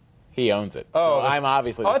house. He owns it. Oh, so I'm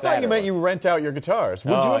obviously the I thought you meant one. you rent out your guitars.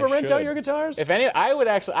 Would you ever rent out your guitars? If any, I would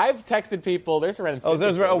actually. I've texted people. There's a Ren and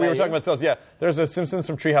Stimpy. We were talking about cells. Yeah, there's a Simpsons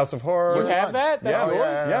from Treehouse of Horror. You have that? That's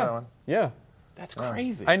yours? Yeah. That's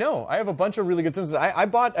crazy. I know. I have a bunch of really good Simpsons. I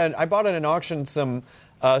bought at an auction some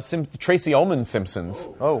Tracy Ullman Simpsons.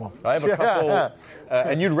 Oh, I have a couple,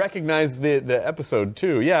 and you'd recognize the episode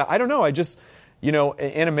too. Yeah, I don't know. I just,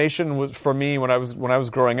 animation was for me when I was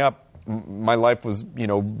growing up. My life was,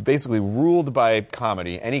 basically ruled by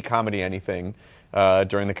comedy, anything,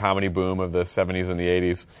 during the comedy boom of the 70s and the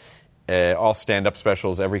 80s. All stand-up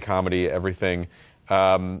specials, every comedy, everything.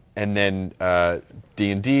 And then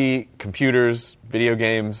D&D, computers, video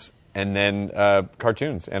games, and then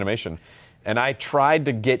cartoons, animation. And I tried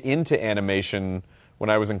to get into animation when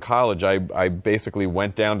I was in college. I basically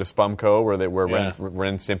went down to Spumco, where Ren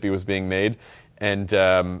and Stimpy was being made, and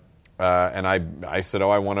I said,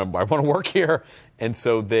 I want to work here, and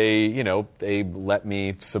so they let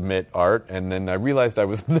me submit art, and then I realized I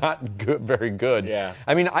was not very good. Yeah.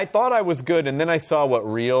 I mean, I thought I was good, and then I saw what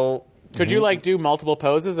real. Could you do multiple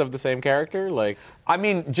poses of the same character? I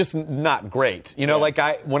mean, just not great.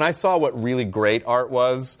 When I saw what really great art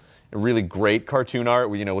was. Really great cartoon art,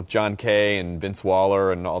 with John Kay and Vince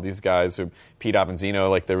Waller and all these guys, Pete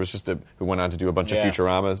Avanzino. There was who went on to do a bunch of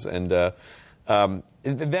Futuramas, and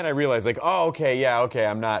then I realized,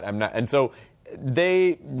 I'm not. And so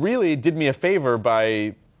they really did me a favor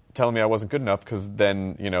by telling me I wasn't good enough, because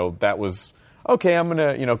then, that was, okay, I'm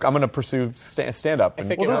gonna pursue stand-up. Well,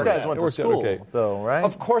 those guys went to school, though, right?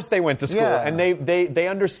 Of course they went to school, and they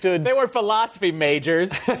understood. They were philosophy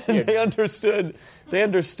majors. They understood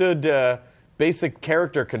basic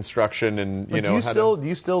character construction, and do you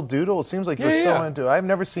still doodle? It seems like you're so into it. I've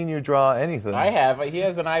never seen you draw anything. I have. He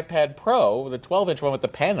has an iPad Pro, the 12-inch one with the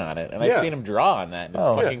pen on it, and I've seen him draw on that. And it's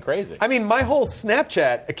fucking crazy. I mean, my whole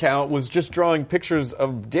Snapchat account was just drawing pictures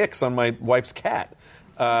of dicks on my wife's cat.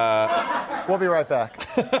 We'll be right back.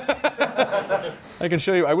 I can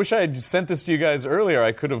show you. I wish I had sent this to you guys earlier.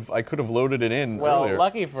 I could have loaded it in earlier. Well,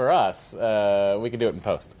 lucky for us, we can do it in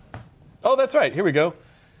post. Oh, that's right. Here we go.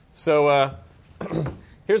 So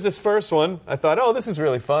here's this first one. I thought, this is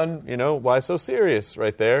really fun. Why so serious?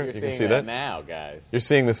 Right there. You can see that now, guys. You're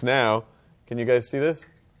seeing this now. Can you guys see this?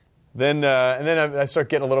 Then and then I start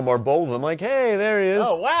getting a little more bold. I'm like, hey, there he is.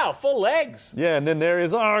 Oh wow, full legs. Yeah, and then there he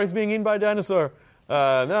is. Oh, he's being eaten by a dinosaur.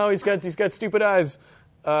 No, he's got stupid eyes.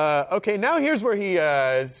 Okay, now here's where he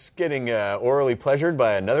is getting orally pleasured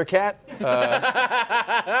by another cat.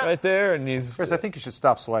 Right there, and he's... Chris, I think you should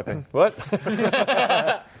stop swiping. What?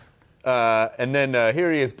 And then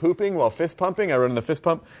here he is pooping while fist pumping. I wrote in the fist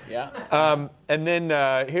pump. Yeah. And then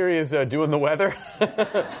here he is doing the weather.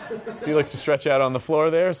 So he likes to stretch out on the floor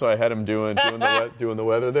there, so I had him doing the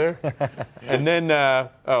weather there. And then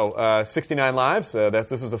 69 Lives.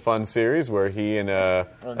 This is a fun series where he and a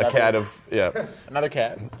cat of another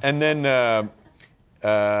cat. And then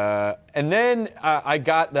I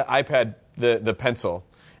got the iPad, the pencil.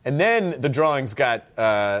 And then the drawings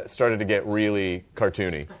started to get really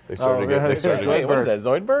cartoony. They started to get. Wait, what is that?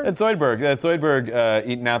 Zoidberg? It's Zoidberg. That's Zoidberg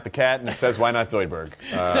eating out the cat, and it says, "Why not Zoidberg?"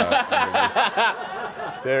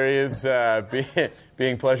 There he is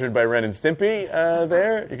being pleasured by Ren and Stimpy.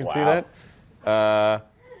 There, you can see that.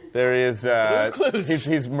 There he is. Blue's Clues.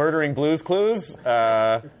 He's murdering Blue's Clues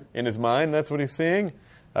in his mind. That's what he's seeing.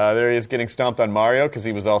 There he is getting stomped on Mario because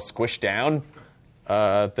he was all squished down.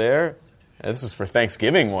 There. This is for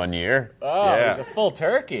Thanksgiving one year. Oh, yeah. He's a full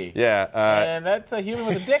turkey. Yeah. And that's a human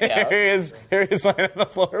with a dick out. Here he is lying on the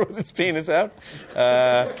floor with his penis out.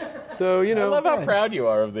 So, you know. I love how proud you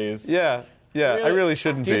are of these. Yeah. Yeah, I really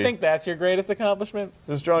shouldn't be. Do you think that's your greatest accomplishment?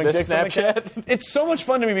 Just drawing dicks on the cat? It's so much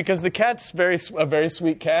fun to me because the cat's a very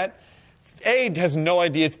sweet cat. A, has no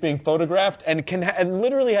idea it's being photographed and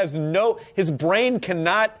literally has his brain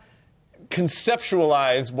cannot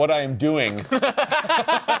conceptualize what I am doing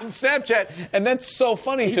on Snapchat, and that's so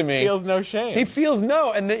funny to me. He feels no shame. He feels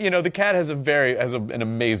no, and the cat has an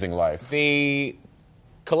amazing life. The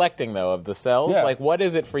collecting though of the cells, like what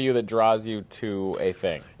is it for you that draws you to a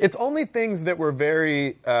thing? It's only things that were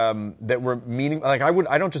very that were meaning. Like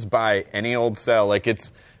I don't just buy any old cell. Like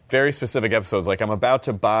it's very specific episodes. Like I'm about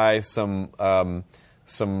to buy some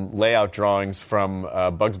layout drawings from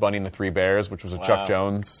Bugs Bunny and the Three Bears, which was a Chuck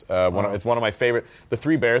Jones. It's one of my favorite. The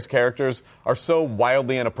Three Bears characters are so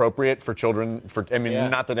wildly inappropriate for children.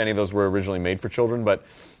 Not that any of those were originally made for children, but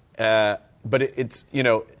it's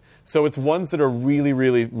So it's ones that are really,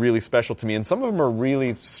 really, really special to me, and some of them are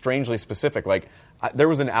really strangely specific. Like there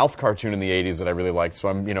was an Alf cartoon in the '80s that I really liked, so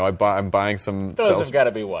I'm buying some. Those have got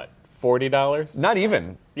to be what? $40? Not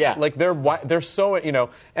even. Yeah. Like they're so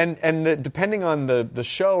depending on the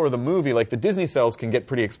show or the movie, like the Disney cells can get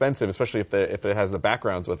pretty expensive, especially if it has the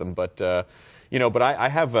backgrounds with them. But I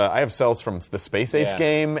have cells from the Space Ace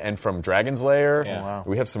game and from Dragon's Lair. Yeah. Wow.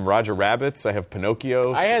 We have some Roger Rabbits. I have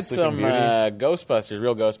Pinocchio. I had Sleeping some Beauty. Ghostbusters,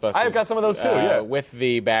 real Ghostbusters. I've got some of those too. Yeah. With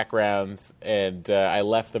the backgrounds, and I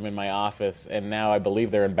left them in my office, and now I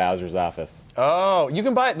believe they're in Bowser's office. Oh, you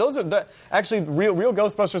can buy those. Are actually real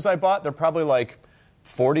Ghostbusters I bought. They're probably like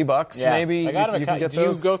 $40 maybe. I got them. You can get Do you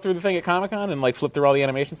those. go through the thing at Comic-Con and like flip through all the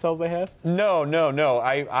animation cells they have? No.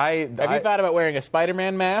 Have you thought about wearing a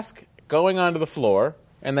Spider-Man mask, going onto the floor,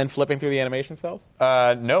 and then flipping through the animation cells?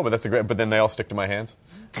 No, but that's but then they all stick to my hands.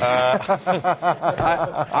 I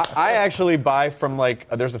actually buy from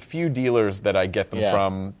there's a few dealers that I get them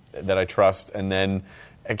from that I trust, and then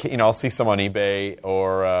I'll see some on eBay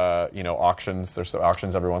or auctions. There's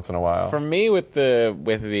auctions every once in a while. For me, with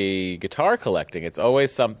the guitar collecting, it's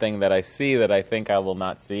always something that I see that I think I will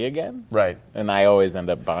not see again. Right. And I always end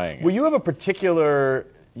up buying it. Well, you have a particular,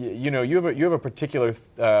 you have a particular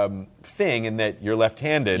thing in that you're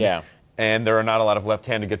left-handed. Yeah. And there are not a lot of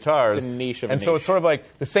left-handed guitars. It's a niche of a And so niche. it's sort of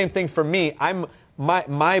like the same thing for me.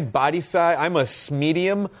 My body size, I'm a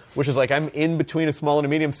medium, which is like I'm in between a small and a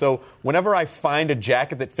medium. So whenever I find a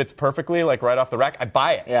jacket that fits perfectly, like right off the rack, I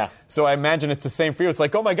buy it. Yeah. So I imagine it's the same for you. It's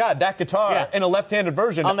like, oh my God, that guitar in a left-handed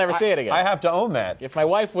version. I'll never see it again. I have to own that. If my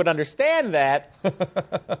wife would understand that,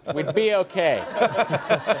 we'd be okay.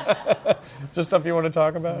 Is there something you want to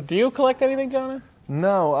talk about? Do you collect anything, Jonah?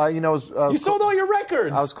 No, You sold all your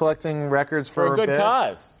records. I was collecting records for a good bit,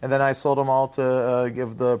 cause. and then I sold them all to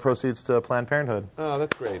give the proceeds to Planned Parenthood. Oh,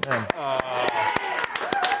 that's great.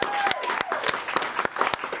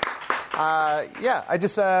 I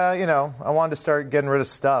just I wanted to start getting rid of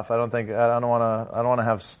stuff. I don't want to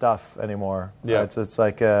have stuff anymore. Yeah. It's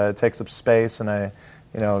like it takes up space, and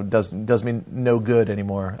does me no good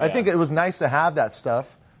anymore. I think it was nice to have that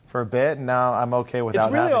stuff for a bit, and now I'm okay without.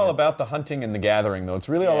 It's really having all it. about the hunting and the gathering, though. It's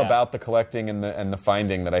really all about the collecting and the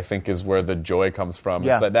finding that I think is where the joy comes from.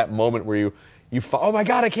 Yeah. It's like that moment where you oh my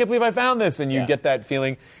God, I can't believe I found this, and you get that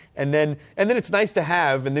feeling, and then it's nice to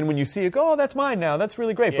have, and then when you see it, go, oh, that's mine now. That's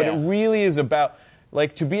really great. But it really is about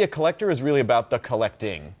to be a collector is really about the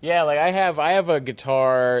collecting. Yeah, like I have a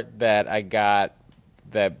guitar that I got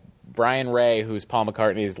that Brian Ray, who's Paul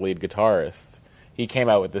McCartney's lead guitarist, he came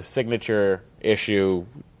out with this signature issue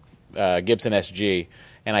Gibson SG,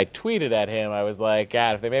 and I tweeted at him. I was like,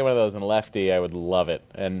 God, if they made one of those in Lefty, I would love it.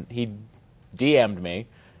 And he DM'd me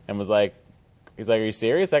and was like, he's like, are you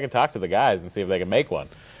serious? I can talk to the guys and see if they can make one.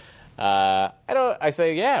 I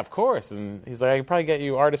say, yeah, of course. And he's like, I can probably get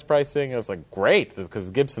you artist pricing. I was like, great,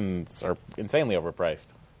 because Gibsons are insanely overpriced.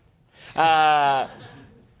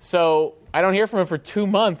 So I don't hear from him for 2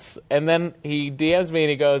 months, and then he DMs me and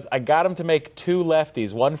he goes, I got him to make 2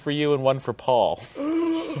 lefties, one for you and one for Paul.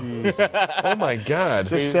 Oh my God!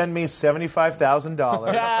 Just send me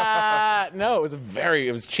 $75,000. No,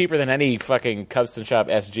 it was cheaper than any fucking Custom Shop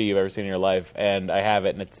SG you've ever seen in your life, and I have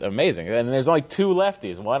it, and it's amazing. And there's only 2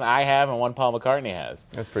 lefties, one I have and one Paul McCartney has.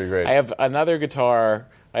 That's pretty great. I have another guitar.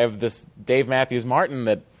 I have this Dave Matthews Martin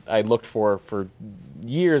that I looked for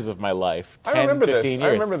years of my life. 10, 15 years. I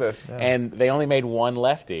remember this. Yeah. And they only made one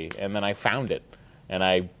lefty, and then I found it. And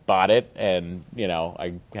I bought it, and,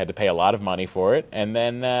 I had to pay a lot of money for it. And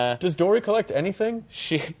then... Does Dory collect anything?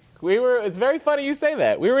 It's very funny you say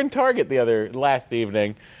that. We were in Target last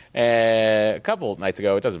evening, a couple nights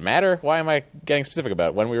ago. It doesn't matter. Why am I getting specific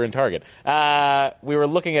about when we were in Target? We were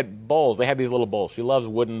looking at bowls. They had these little bowls. She loves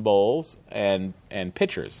wooden bowls and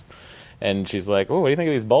pitchers. And she's like, "Oh, what do you think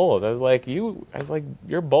of these bowls?" I was like,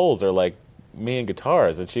 "Your bowls are like me and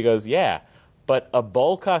guitars." And she goes, "Yeah, but a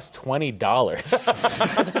bowl costs $20."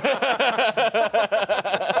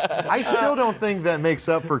 I still don't think that makes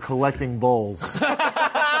up for collecting bowls.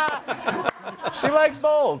 She likes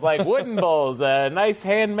bowls, like wooden bowls, nice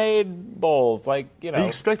handmade bowls, like, Are you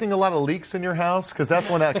expecting a lot of leaks in your house? Because that's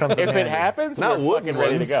when that comes in If handy. it happens, Not we're fucking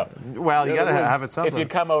ready to ones. go. Well, you got to have it something. If you'd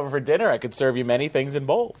come over for dinner, I could serve you many things in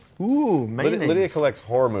bowls. Ooh, mayonnaise. Lydia collects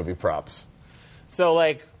horror movie props. So,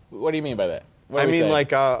 like, what do you mean by that? What I are we mean, saying?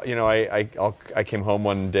 like, I came home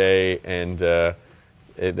one day and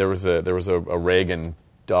there was a Reagan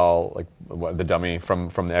doll, like the dummy from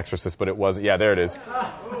The Exorcist, but it wasn't. Yeah, there it is.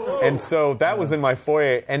 And so that was in my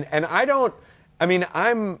foyer, and I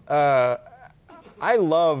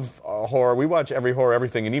love horror. We watch every horror,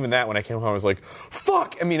 everything, and even that, when I came home, I was like,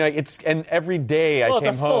 "Fuck!" I mean, and every day I came home.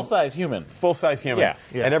 It's a full-size human. Full-size human.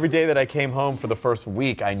 Yeah. And every day that I came home for the first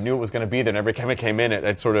week, I knew it was going to be there. And every time it came in,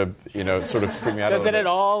 it sort of freaked me out. Does a it little at bit.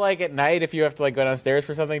 all, like, at night, if you have to, like, go downstairs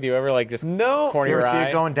for something? Do you ever, like, just corner You your ever see eye?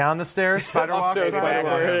 it going down the stairs? Spider walk? Upstairs Spider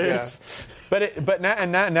walk, backwards. But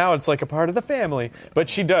now it's like a part of the family. But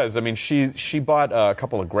she does. I mean, she bought a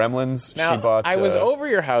couple of Gremlins. Now, She bought. I was over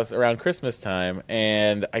your house around Christmas time,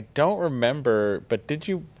 and I don't remember, but did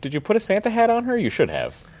you put a Santa hat on her? You should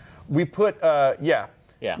have. We put. Yeah,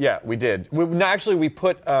 we did. We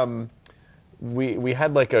put. We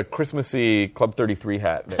had like a Christmassy Club 33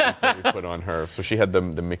 hat that we put on her, so she had the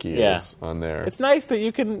Mickey ears on there. It's nice that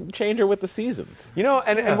you can change her with the seasons.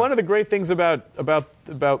 And one of the great things about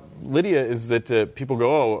Lydia is that people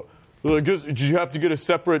go, "Oh, well, I guess, did you have to get a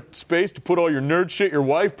separate space to put all your nerd shit? Your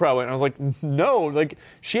wife probably." And I was like, "No, like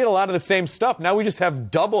she had a lot of the same stuff. Now we just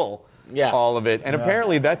have double all of it." And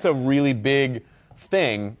apparently that's a really big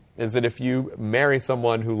thing. Is that if you marry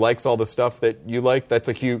someone who likes all the stuff that you like, that's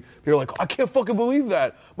a huge. You're like, I can't fucking believe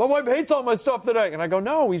that. My wife hates all my stuff and I go,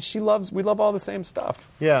 no, we love all the same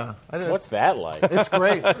stuff. Yeah. What's that like? It's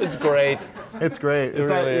great. It's great. It's great. It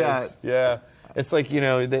really is. Yeah. It's like,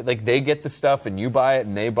 they get the stuff and you buy it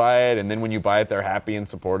and they buy it, and then when you buy it, they're happy and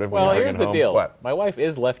supportive. Well, when you here's bring it the home. deal. What? My wife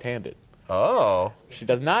is left-handed. Oh. She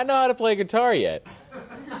does not know how to play guitar yet.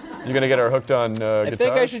 You're gonna get her hooked on guitars? I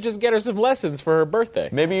think I should just get her some lessons for her birthday.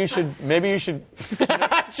 Maybe you should.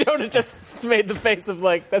 Jonah just made the face of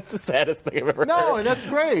like, that's the saddest thing I've ever heard. No, that's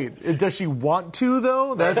great. Does she want to,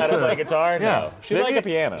 though? That's How to play guitar? Yeah. No. She'd like a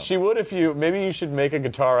piano. She would if you. Maybe you should make a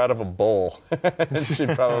guitar out of a bowl. She'd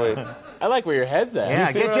probably. I like where your head's at. Yeah,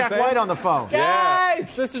 see get what I'm Jack saying? White on the phone.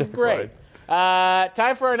 Guys, this is great.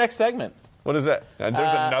 Time for our next segment. What is that? There's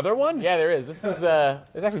another one? Yeah, there is. This is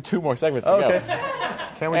there's actually 2 more segments to Okay. go.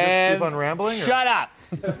 Can we just keep on rambling? or- Shut up.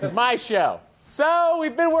 My show. So,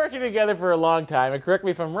 we've been working together for a long time, and correct me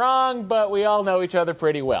if I'm wrong, but we all know each other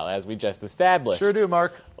pretty well, as we just established. Sure do,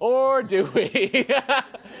 Mark. Or do we?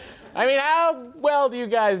 I mean, how well do you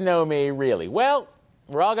guys know me, really? Well,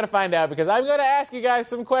 we're all going to find out, because I'm going to ask you guys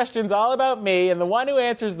some questions all about me, and the one who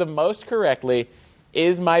answers the most correctly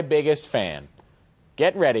is my biggest fan.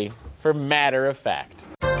 Get ready for Matter of Fact.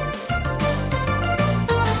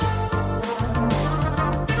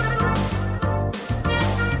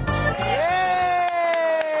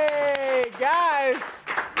 Yay! Guys,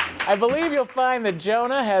 I believe you'll find that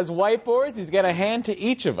Jonah has whiteboards he's going to hand to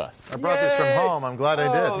each of us. I brought this from home. I'm glad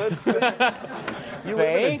I did. You live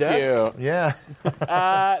Thank at a desk? you.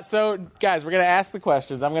 Yeah. So, guys, we're going to ask the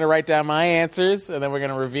questions. I'm going to write down my answers, and then we're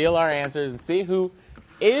going to reveal our answers and see who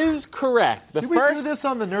is correct. Did we do this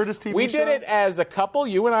on the Nerdist TV We show? did it as a couple.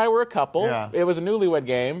 You and I were a couple. Yeah. It was a newlywed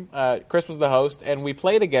game. Chris was the host, and we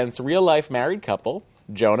played against a real-life married couple,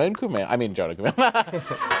 Jonah and Kumail. I mean, Jonah and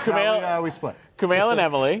Kumail. We split. Kumail and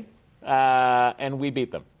Emily, and we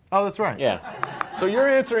beat them. Oh, that's right. Yeah. So you're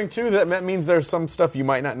answering, too? That means there's some stuff you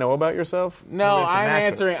might not know about yourself? No, we have to I'm match it.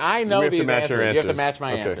 answering. I know We have to these match answers. your You have to answers. match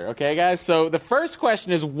my Okay. answer. Okay, guys? So the first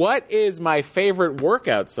question is, what is my favorite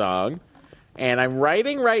workout song? And I'm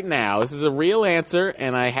writing right now. This is a real answer,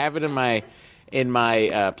 and I have it in my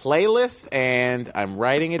playlist, and I'm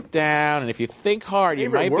writing it down. And if you think hard, you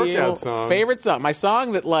Favorite might be workout able. song? Favorite song. My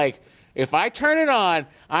song that, like, if I turn it on,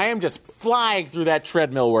 I am just flying through that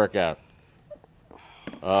treadmill workout.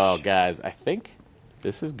 Oh, guys, I think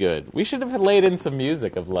this is good. We should have laid in some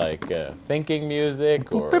music of, like, thinking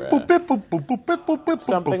music or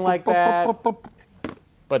something like that.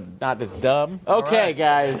 But not as dumb. Okay, right.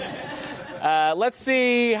 guys. Let's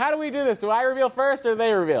see. How do we do this? Do I reveal first or do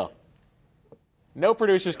they reveal? No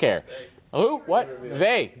producers care. Who? What?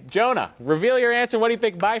 They. Jonah, reveal your answer. What do you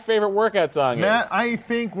think my favorite workout song Matt, is? I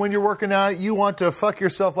think when you're working out, you want to fuck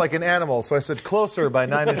yourself like an animal. So I said Closer by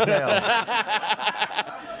Nine Inch Nails.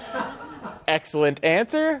 Excellent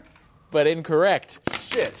answer, but incorrect.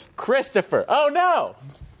 Shit. Christopher. Oh, no.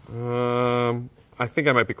 I think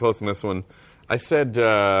I might be close on this one. I said,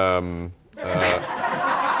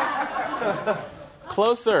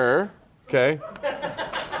 Closer. okay.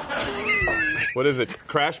 What is it?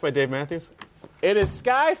 Crash by Dave Matthews? It is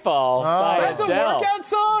Skyfall by That's Adele. a workout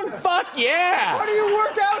song? Fuck yeah! How do you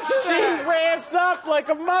work out to She that? ramps up like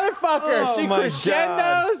a motherfucker. Oh, She my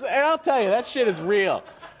crescendos, and I'll tell you, that shit is real.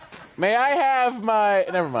 May I have my...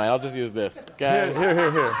 Never mind, I'll just use this. Guys.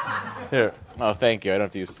 Here. Oh, thank you. I don't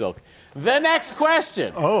have to use silk. The next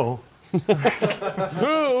question. Oh.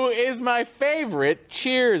 Who is my favorite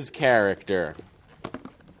Cheers character?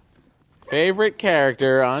 Favorite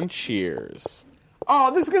character on Cheers?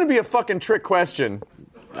 Oh, this is going to be a fucking trick question.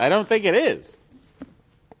 I don't think it is.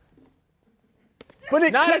 But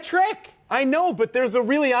It's not a trick. I know, but there's a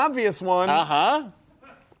really obvious one. Uh-huh.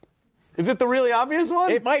 Is it the really obvious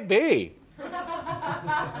one? It might be.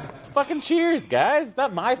 It's fucking Cheers, guys. It's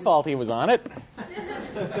not my fault he was on it.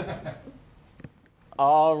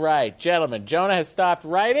 All right, gentlemen. Jonah has stopped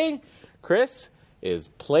writing. Chris is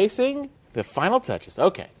placing the final touches.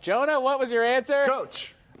 Okay. Jonah, what was your answer?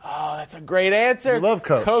 Coach. Oh, that's a great answer. You love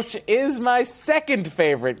Coach. Coach is my second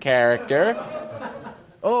favorite character.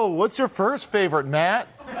 Oh, what's your first favorite, Matt?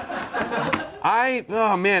 I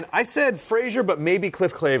said Frasier, but maybe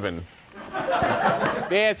Cliff Clavin.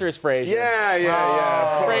 The answer is Frasier.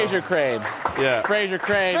 Yeah. Frasier Crane. Yeah. Frasier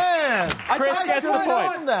Crane. Man, Chris gets the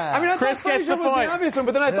point. That. I mean, I Chris thought gets Frasier the was point. the obvious one,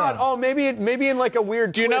 but then I thought, maybe in like a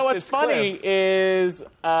weird Do you know twist, what's it's funny Cliff. is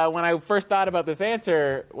when I first thought about this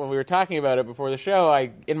answer, when we were talking about it before the show,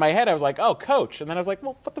 in my head I was like, oh, Coach. And then I was like,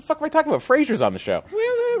 well, what the fuck am I talking about? Frasier's on the show.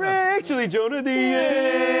 Well, actually, Jonah, the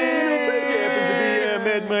Frasier happens to be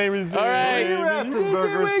at my resort. All right.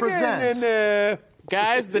 Ratzenbergers present.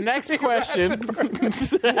 Guys, the next question. Like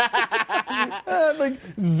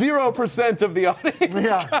 0% of the audience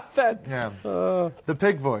got that. Yeah. The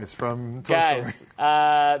pig voice from Toy Story.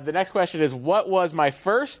 Guys, the next question is, what was my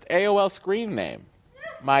first AOL screen name?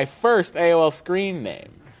 My first AOL screen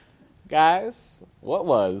name. Guys, what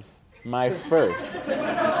was my first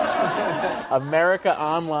America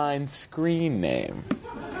Online screen name?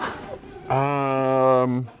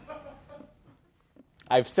 I've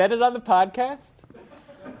said it on the podcast.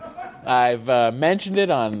 I've mentioned it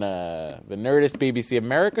on the Nerdist BBC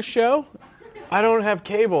America show. I don't have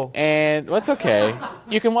cable. And that's okay.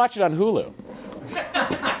 You can watch it on Hulu.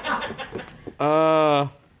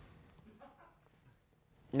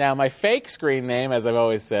 Now, my fake screen name, as I've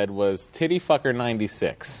always said, was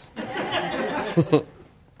Tittyfucker96,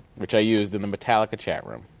 which I used in the Metallica chat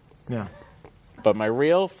room. Yeah. But my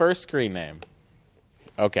real first screen name.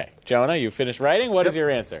 Okay, Jonah, you finished writing? What is your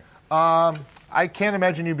answer? I can't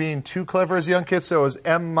imagine you being too clever as a young kid, so it was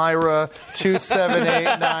M. Myra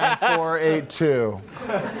 2789482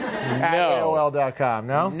 at AOL.com.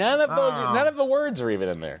 No? None of the words are even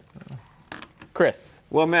in there. Chris.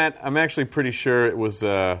 Well, Matt, I'm actually pretty sure it was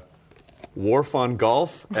Wharf on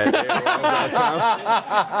Golf at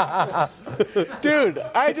AOL.com. Dude,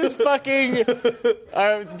 I just fucking...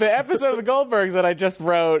 the episode of the Goldbergs that I just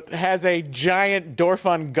wrote has a giant Dorf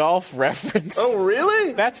on Golf reference. Oh,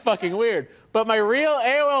 really? That's fucking weird. But my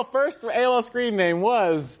real first AOL screen name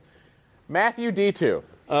was Matthew D2.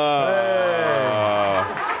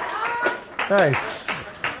 Nice.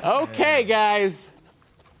 Okay, guys.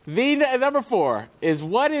 The number 4 is,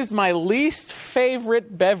 what is my least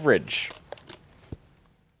favorite beverage?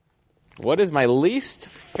 What is my least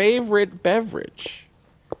favorite beverage?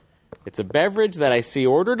 It's a beverage that I see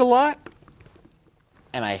ordered a lot,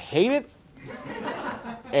 and I hate it,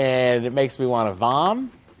 and it makes me want to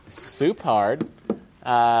vom soup hard.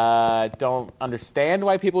 Don't understand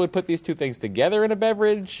why people would put these two things together in a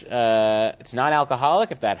beverage. It's not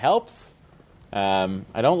alcoholic, if that helps.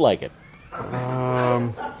 I don't like it.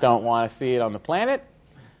 Don't want to see it on the planet.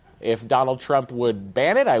 If Donald Trump would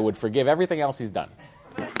ban it, I would forgive everything else he's done.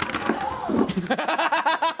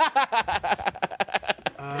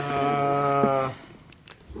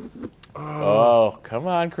 Oh, come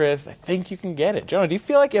on, Chris. I think you can get it. Jonah, do you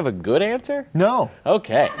feel like you have a good answer? No.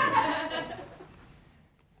 Okay.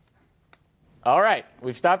 All right.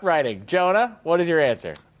 We've stopped writing. Jonah, what is your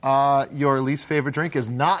answer? Your least favorite drink is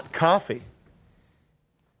not coffee.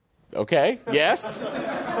 Okay. Yes?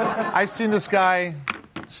 I've seen this guy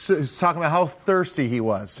he's talking about how thirsty he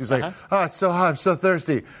was. He's like, oh, it's so hot. I'm so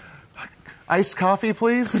thirsty. Iced coffee,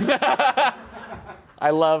 please? I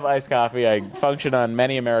love iced coffee. I function on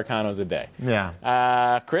many Americanos a day.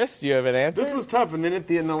 Yeah. Chris, do you have an answer? This was tough, and then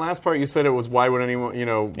in the last part you said it was why would anyone,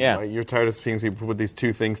 Yeah. You're tired of seeing people put these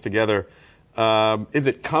two things together. Is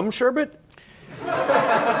it cum sherbet?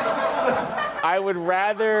 I would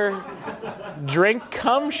rather drink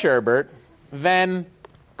cum sherbet than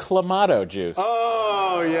Clamato juice.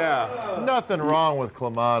 Oh, yeah. Nothing wrong with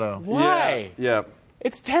Clamato. Why? Yeah.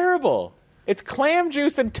 It's terrible. It's clam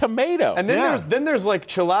juice and tomato. And then there's like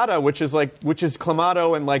Chilada, which is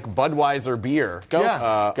Clamato and like Budweiser beer.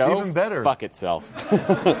 Go even better. Fuck itself.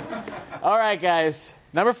 All right, guys.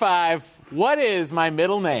 Number 5. What is my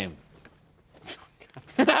middle name?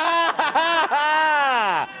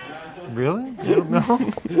 Really? You don't know?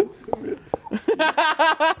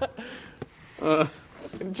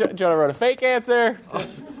 Jonah wrote a fake answer.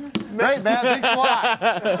 Right, Matt, thanks a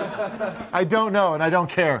lot. I don't know, and I don't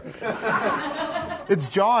care. It's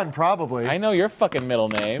John, probably. I know your fucking middle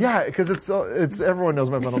name. Yeah, because it's everyone knows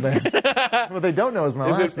my middle name. What they don't know is my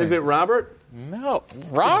last name. Is it Robert? No.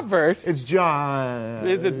 Robert? It's John.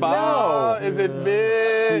 Is it Bob? No. Is it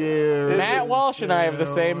Big? Matt Walsh and I have the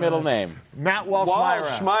same middle name. Matt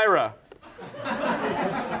Walsh Myra.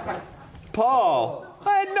 Paul.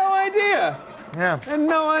 I had no idea. Yeah. I had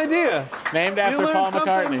no idea. Named after Paul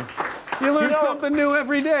McCartney. You learn something new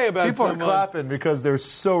every day about people someone. People are clapping because they're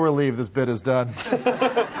so relieved this bit is done.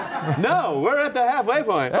 No, we're at the halfway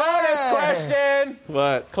point. Bonus question.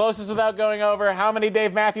 What? Closest without going over. How many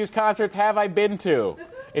Dave Matthews concerts have I been to?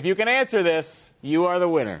 If you can answer this, you are the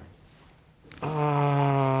winner.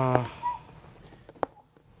 I'm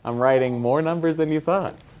writing more numbers than you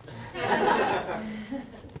thought.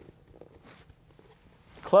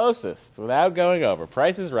 Closest without going over.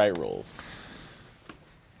 Price is Right rules.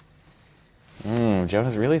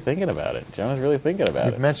 Jonah's really thinking about it.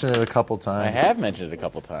 You've mentioned it a couple times. I have mentioned it a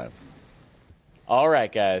couple times. All right,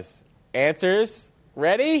 guys. Answers.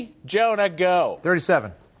 Ready? Jonah, go.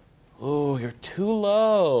 37. Ooh, you're too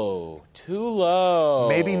low. Too low.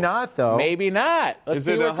 Maybe not, though. Maybe not. Let's Is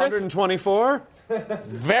see it what Chris... 124?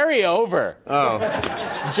 Very over. Oh.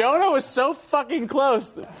 Jonah was so fucking close.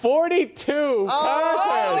 42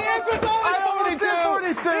 concerts. The answer's always 42.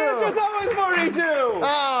 The answer's always 42.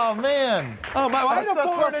 Oh, man. Oh, my, I had a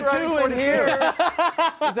 4 and a 2 in here.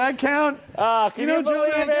 Does that count? Can you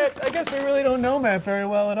believe it? I guess we really don't know Matt very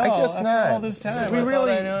well at all. I guess after not. all this time. We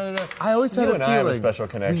really. I always had a feeling. You and I have a special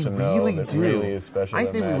connection, we though. really that do. Really is special. I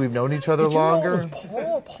think we've known each other Did you know longer. it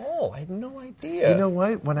was Paul. I had no idea. You know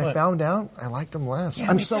what? When I found out, I liked him less. Yeah,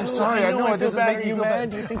 I'm me so too. sorry. I know I it feel doesn't bad. make Are me you feel mad? bad.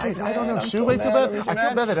 Do you think he's I don't know. mad? Should I'm we so feel mad. bad? I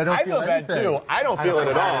feel bad that I don't feel anything. I feel bad, too. I don't feel it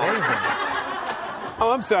at all.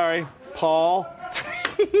 Oh, I'm sorry. Paul.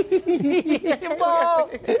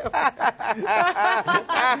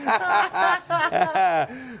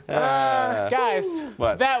 Guys,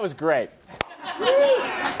 What? that was great.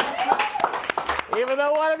 Even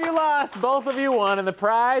though one of you lost, both of you won, and the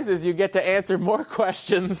prize is you get to answer more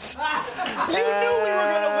questions. You knew we were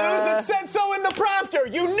going to lose. It said so in the prompter.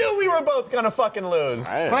 You knew we were both going to fucking lose.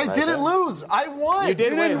 But I didn't lose. I won. You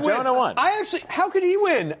did win. Jonah won. How could he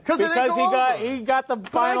win? Because he got the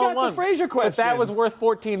final I got one. the Fraser question. But that was worth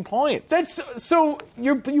 14 points. That's so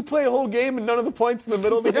you play a whole game and none of the points in the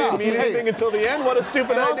middle of the game mean anything until the end. What a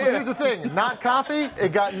stupid And also, idea. here's the thing: not coffee.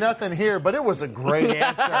 It got nothing here, but it was a great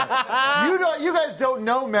answer. You guys don't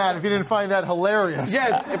know Matt if you didn't find that hilarious.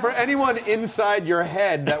 Yes, for anyone inside your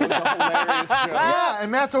head, that was a hilarious joke. Yeah,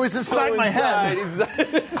 and Matt's always inside my head.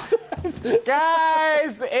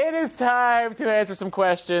 Guys, it is time to answer some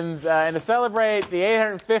questions and to celebrate the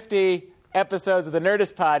 850 episodes of the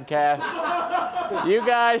Nerdist podcast. You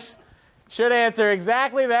guys should answer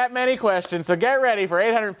exactly that many questions. So get ready for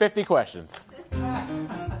 850 questions.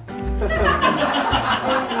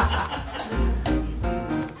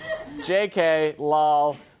 JK,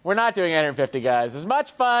 lol. We're not doing 850, guys. As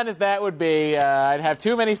much fun as that would be, I'd have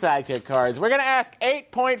too many sidekick cards. We're going to ask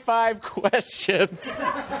 8.5 questions.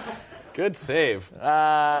 Good save.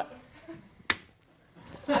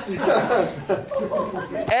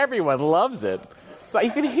 Everyone loves it. So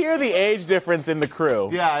you can hear the age difference in the crew.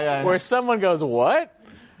 Yeah. Where someone goes, what?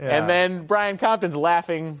 Yeah. And then Brian Compton's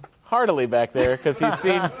laughing heartily back there because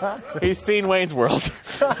he's seen Wayne's World.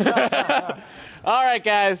 All right,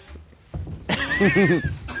 guys.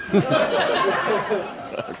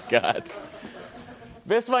 Oh, God.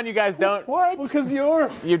 This one you guys don't. What? Because you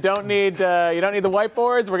don't need the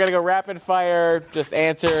whiteboards. We're gonna go rapid fire. Just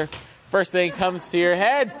answer. First thing comes to your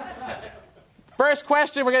head. First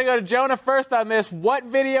question. We're gonna go to Jonah first on this. What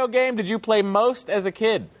video game did you play most as a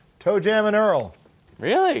kid? Toe Jam and Earl.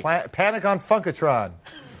 Really? Panic on Funkatron.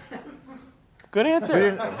 Good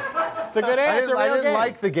answer. It's a good answer. I didn't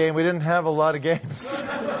like the game. We didn't have a lot of games.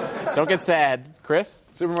 Don't get sad. Chris?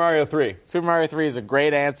 Super Mario 3. Super Mario 3 is a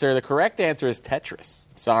great answer. The correct answer is Tetris.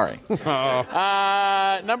 Sorry.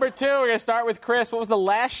 Number 2, we're going to start with Chris. What was the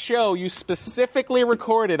last show you specifically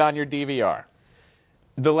recorded on your DVR?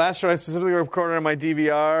 The last show I specifically recorded on my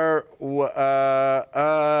DVR,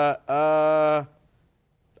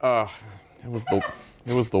 it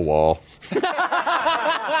was The Wall.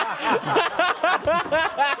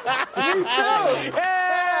 Me too.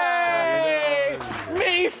 Hey!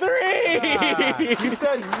 Me 3! You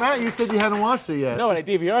said you hadn't watched it yet. No, and I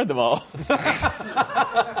DVR'd them all.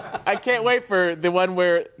 I can't wait for the one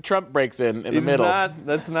where Trump breaks in the middle.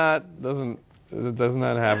 It does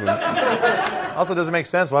not happen. Also, doesn't make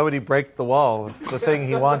sense. Why would he break the wall? It's the thing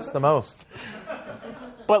he wants the most.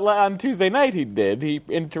 But on Tuesday night he did. He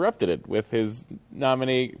interrupted it with his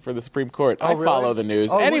nominee for the Supreme Court. I really? follow the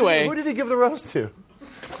news. Oh, anyway. who did he give the rose to?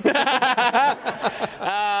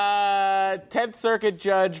 10th Circuit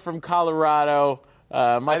judge from Colorado,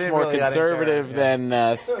 much more really- conservative than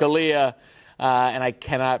Scalia, and I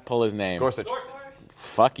cannot pull his name. Gorsuch.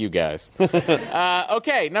 Fuck you guys.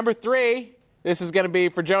 Okay, number 3. This is going to be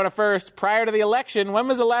for Jonah first. Prior to the election, when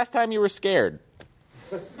was the last time you were scared?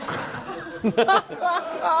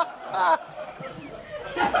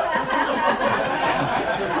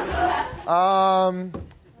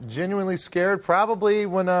 Genuinely scared. Probably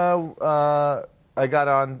when I got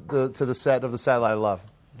on to the set of The Satellite of Love.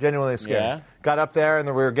 Genuinely scared. Yeah. Got up there and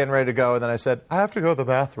then we were getting ready to go, and then I said, "I have to go to the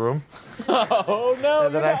bathroom." Oh no!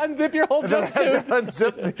 You gotta unzip your whole jumpsuit.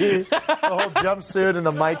 Unzipped the whole jumpsuit, and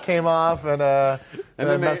the mic came off, and then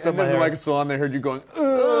the mic was still on. They heard you going,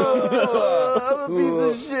 "Oh, I'm a piece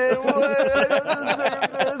of shit. What? I don't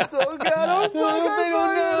deserve this. Oh God! They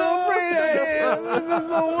don't know how afraid I am. This is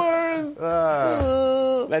the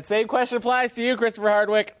worst." That same question applies to you, Christopher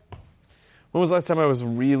Hardwick. When was the last time I was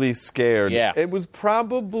really scared? Yeah. It was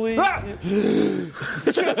probably Just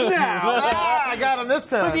now. I got him this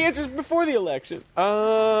time. But the answer's before the election.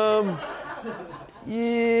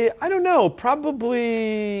 Yeah, I don't know.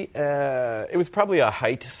 Probably it was probably a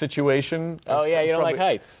height situation. Oh yeah, you don't like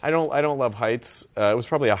heights. I don't love heights. It was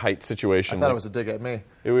probably a height situation. I thought it was a dig at me.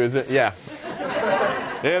 It was yeah.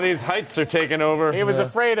 Yeah, these heights are taking over. He was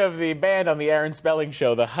afraid of the band on the Aaron Spelling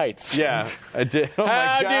show, The Heights. Yeah, I did. Oh my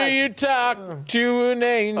How God. do you talk to an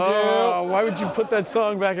angel? Oh, why would you put that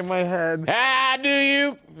song back in my head? How do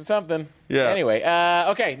you... Something. Yeah. Anyway,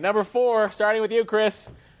 okay, number 4, starting with you, Chris.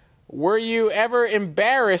 Were you ever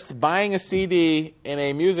embarrassed buying a CD in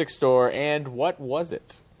a music store, and what was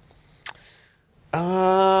it?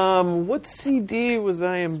 What CD was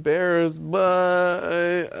I embarrassed by?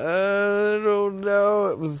 I don't know.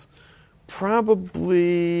 It was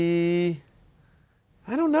probably...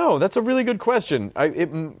 I don't know. That's a really good question. I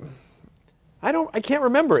can't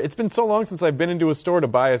remember. It's been so long since I've been into a store to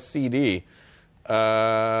buy a CD.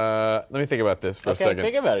 Let me think about this for a second.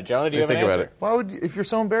 Think about it, Jonah. Do you have an Think about answer? it. Why would if you're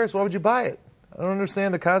so embarrassed? Why would you buy it? I don't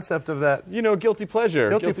understand the concept of that. You know, guilty pleasure.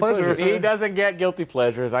 Guilty pleasure. He doesn't get guilty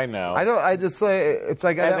pleasures, I know. I don't. I just say it's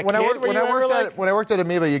like As a when kid, were you ever like- when I worked at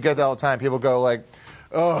Amoeba, you get that all the time. People go like,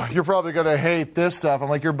 "Oh, you're probably gonna hate this stuff." I'm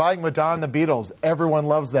like, "You're buying Madonna and the Beatles. Everyone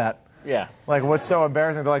loves that." Yeah. Like, what's so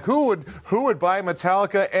embarrassing? They're like, "Who would buy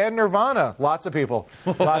Metallica and Nirvana?" Lots of people.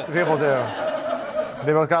 Lots of people do.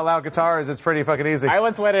 They both got loud guitars. It's pretty fucking easy. I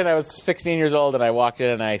once went in, I was 16 years old, and I walked in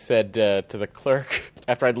and I said to the clerk,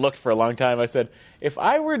 after I'd looked for a long time, I said, if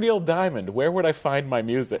I were Neil Diamond, where would I find my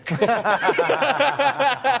music? It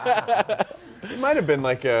might have been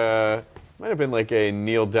like a Might have been like a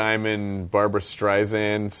Neil Diamond, Barbara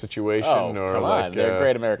Streisand situation. Oh, or come like, on. They're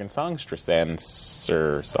Great American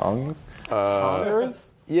Songstresser songs.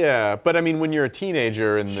 Songers? Yeah, but I mean, when you're a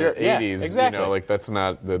teenager in the 80s, exactly. you know, like that's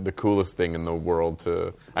not the coolest thing in the world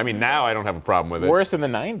to... I mean, now I don't have a problem with it. Worse in the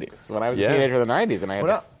 90s. When I was a teenager in the 90s, and I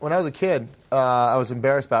had When I was a kid, I was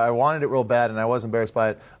embarrassed by it. I wanted it real bad, and I was embarrassed by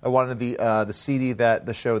it. I wanted the CD that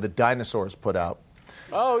the show The Dinosaurs put out.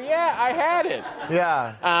 Oh, yeah, I had it.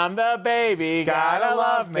 Yeah. I'm the baby, gotta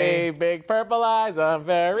love me. Big purple eyes, I'm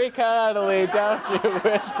very cuddly. Don't you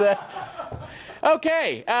wish that...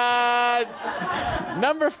 Okay,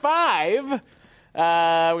 number 5. We're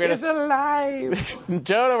gonna It's alive.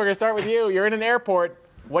 Jonah, we're gonna start with you. You're in an airport.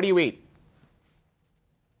 What do you eat?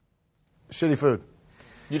 Shitty food.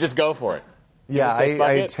 You just go for it. Yeah, just say, I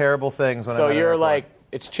 "Fuck eat it"? terrible things when So I'm at an you're airport. like,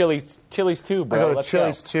 it's Chili's too, bro. I go to Let's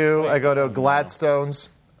Chili's too. I go to Gladstone's.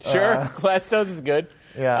 Sure, Gladstone's is good.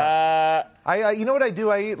 Yeah. I you know what I do?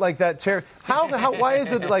 I eat like that. How why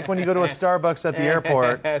is it like when you go to a Starbucks at the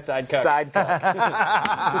airport? Side cock.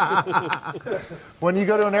 When you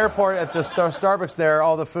go to an airport at the Starbucks there,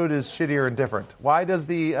 all the food is shittier and different. Why does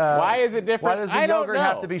the Why is it different? Why does the I don't yogurt know.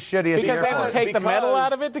 have to be shitty at Because the they airport? have to take the metal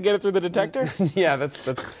out of it to get it through the detector? Yeah, that's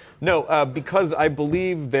no, because I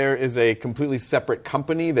believe there is a completely separate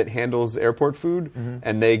company that handles airport food,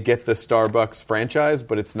 and they get the Starbucks franchise,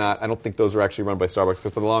 but it's not. I don't think those are actually run by Starbucks.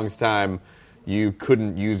 Because for the longest time, you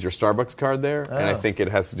couldn't use your Starbucks card there, and I think it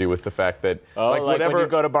has to do with the fact that like whatever when you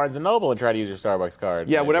go to Barnes and Noble and try to use your Starbucks card.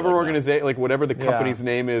 Yeah, whatever organization, like whatever the company's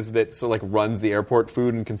name is that runs the airport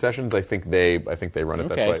food and concessions, I think they run it. Okay,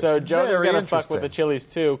 that's right. so Jonah's Very gonna fuck with the Chili's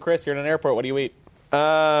too. Chris, you're in an airport. What do you eat?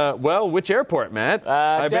 Well, which airport, Matt?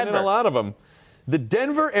 I've been in a lot of them. The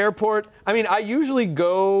Denver airport, I mean, I usually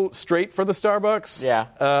go straight for the Starbucks.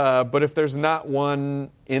 Yeah. But if there's not one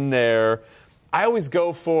in there, I always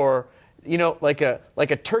go for, like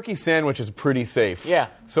a turkey sandwich is pretty safe. Yeah.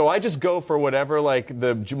 So I just go for whatever, like,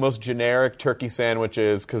 the most generic turkey sandwich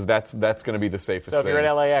is, because that's going to be the safest So if thing. you're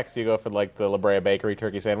at LAX, you go for like the La Brea Bakery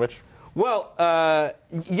turkey sandwich? Well,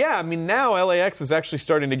 yeah, I mean, now LAX is actually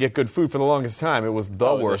starting to get good food. For the longest time, it was the it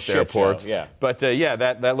was a worst shit airport. show, yeah. But, yeah,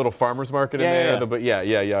 that little farmer's market in Yeah, there.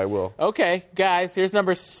 yeah. I will. Okay, guys, here's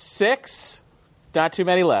number 6. Not too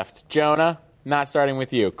many left. Jonah, not starting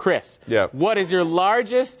with you. Chris, what is your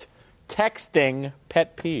largest texting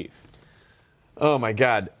pet peeve? Oh, my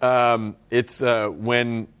God. It's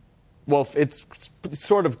when... Well, it's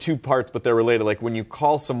sort of two parts, but they're related. Like, when you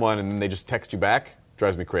call someone and then they just text you back,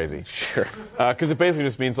 drives me crazy. Sure. Because it basically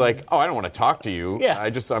just means like, oh, I don't want to talk to you. Yeah.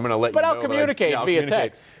 I'm going to let But you know. I'll communicate I'll via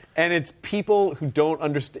communicate. text. And it's people who don't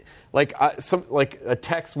understand, like like a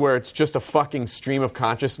text where it's just a fucking stream of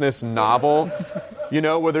consciousness novel,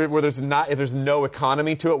 where there's no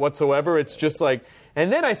economy to it whatsoever. It's just like,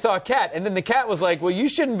 and then I saw a cat, and then the cat was like, well, you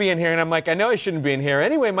shouldn't be in here. And I'm like, I know I shouldn't be in here.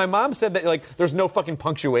 Anyway, my mom said that, like, there's no fucking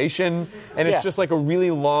punctuation, and it's just like a really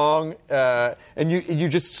long, and you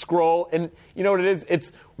just scroll, and you know what it is?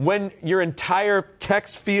 It's when your entire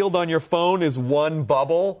text field on your phone is one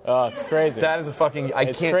bubble. Oh, it's crazy. That is a fucking,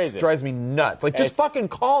 it drives me nuts. Like, just fucking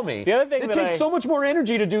call me. The other thing it takes so much more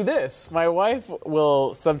energy to do this. My wife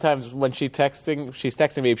will sometimes, when she's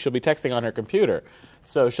texting me, she'll be texting on her computer.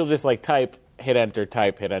 So she'll just like type, hit enter,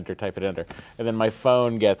 type, hit enter, type, hit enter. And then my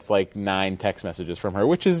phone gets like 9 text messages from her,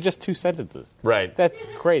 which is just 2 sentences. Right. That's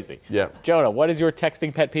crazy. Yeah. Jonah, what is your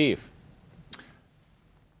texting pet peeve?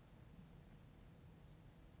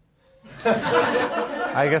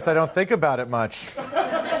 I guess I don't think about it much.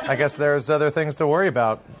 I guess there's other things to worry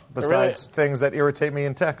about besides things that irritate me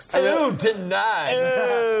in text. Ooh, denied.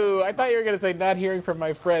 Ooh, I thought you were going to say not hearing from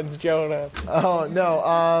my friends, Jonah. Oh no,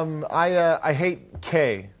 I hate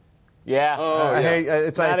K. Yeah. I hate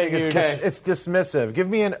it's. Not I think a huge- it's dismissive. Give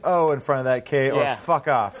me an O in front of that K, or Yeah. fuck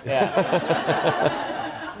off. Yeah.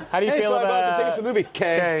 How do you feel so I bought the tickets about to the movie.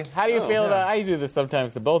 K. How do you feel about? I do this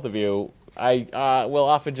sometimes to both of you. I will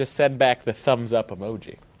often just send back the thumbs up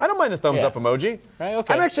emoji. I don't mind the thumbs Yeah. up emoji. Right,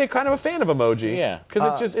 okay. I'm actually kind of a fan of emoji. Yeah.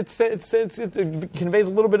 Because it conveys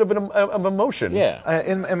a little bit of emotion. Yeah.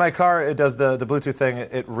 In my car, it does the Bluetooth thing.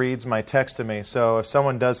 It reads my text to me. So if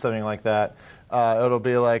someone does something like that, it'll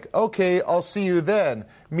be like, "Okay, I'll see you then."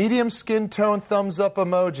 Medium skin tone thumbs up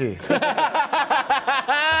emoji.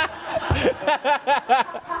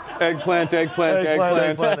 Eggplant.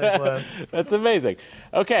 Eggplant. That's amazing.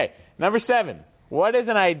 Okay, number 7. What is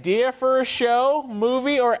an idea for a show,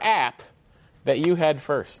 movie, or app that you had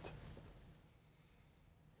first?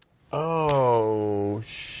 Oh,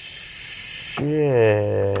 shit.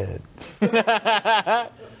 The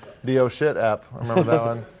Oh Shit app. I remember that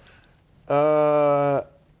one.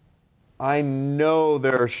 I know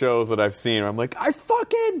there are shows that I've seen where I'm like, I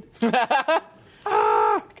fucking...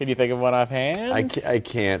 Can you think of one offhand? I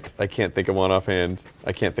can't think of one offhand.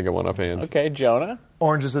 Okay, Jonah?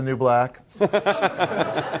 Orange is the New Black.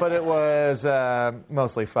 But it was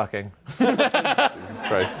mostly fucking. Jesus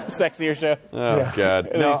Christ. Sexier show? Oh, yeah. God.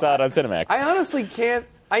 And then you saw it on Cinemax. I honestly can't.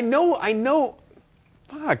 I know.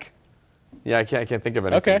 Fuck. Yeah, I can't think of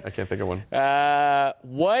anything. Okay. I can't think of one.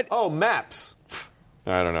 What? Oh, Maps.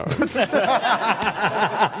 I don't know. What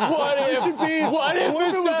if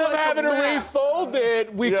instead of having to refold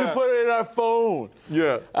it, we could put it in our phone?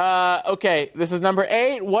 Yeah. Okay, this is number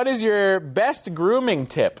 8. What is your best grooming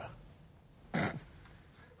tip?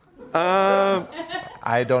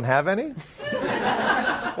 I don't have any.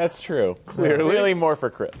 That's true. Clearly. Really more for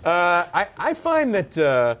Chris. I find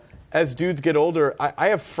that as dudes get older, I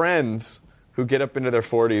have friends who get up into their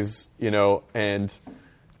 40s, and...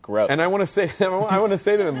 Gross. And I want to say to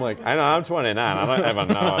them, like, I know I'm 29. I don't even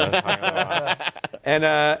know what I'm talking about. And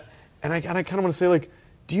I kind of want to say, like,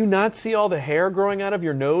 do you not see all the hair growing out of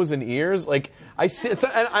your nose and ears? Like, I see. So,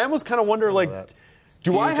 and I almost kind of wonder, like,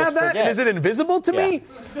 do I have that? And is it invisible to me?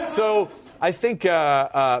 So I think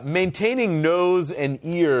maintaining nose and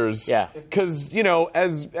ears. Yeah. Because,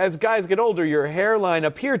 as guys get older, your hairline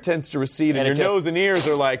up here tends to recede, and your nose and ears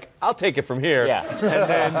are like, I'll take it from here. Yeah.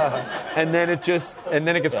 And then it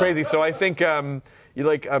gets crazy. So I think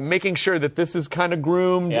making sure that this is kind of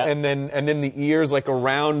groomed, and then the ears like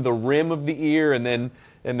around the rim of the ear, and then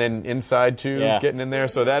inside too, getting in there.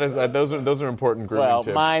 So those are important grooming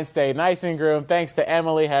tips. Mine stayed nice and groomed thanks to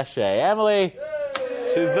Emily Hachey. Emily.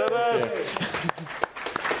 She's the best.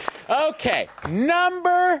 Okay,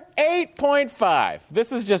 number 8.5.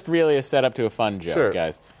 This is just really a setup to a fun joke,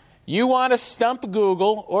 guys. You want to stump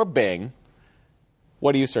Google or Bing.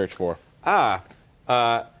 What do you search for?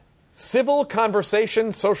 Civil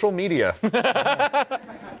conversation, social media. That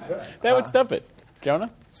would stump it.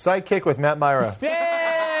 Jonah? Sidekick with Matt Myra. There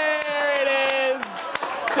it is.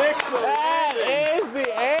 That is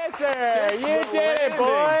the answer. You did it,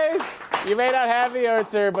 boys. You may not have the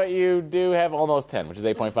answer, but you do have almost 10, which is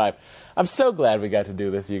 8.5. I'm so glad we got to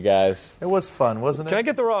do this, you guys. It was fun, wasn't it? Can I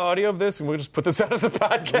get the raw audio of this, and we'll just put this out as a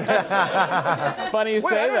podcast? It's funny you say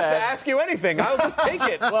that. I don't have to ask you anything. I'll just take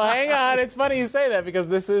it. Well, hang on. It's funny you say that, because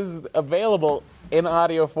this is available in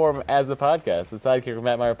audio form as a podcast. The Sidekick with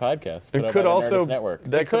Matt Meyer podcast. It could also Network.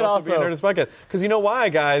 That could also be a Nerdist podcast. Because you know why,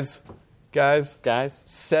 guys?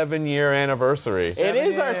 7-year anniversary. It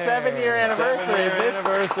is our 7-year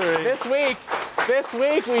anniversary. This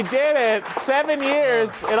week we did it. 7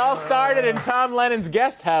 years. It all started in Tom Lennon's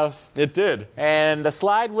guest house. It did. And a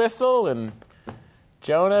slide whistle and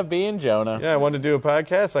Jonah being Jonah. Yeah, I wanted to do a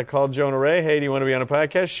podcast. I called Jonah Ray. Hey, do you want to be on a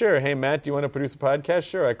podcast? Sure. Hey, Matt, do you want to produce a podcast?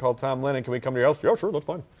 Sure. I called Tom Lennon. Can we come to your house? Yeah, sure. That's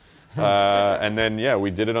fine. And then,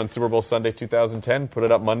 we did it on Super Bowl Sunday 2010, put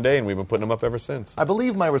it up Monday, and we've been putting them up ever since. I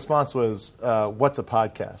believe my response was, what's a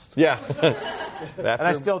podcast? Yeah. And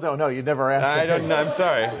I still don't know. You never asked I don't know. I'm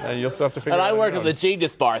sorry. You'll still have to figure it out. And I worked at the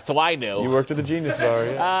Genius Bar, so I knew. You worked at the Genius Bar,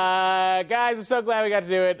 yeah. Guys, I'm so glad we got to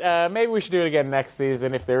do it. Maybe we should do it again next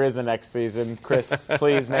season, if there is a next season. Chris,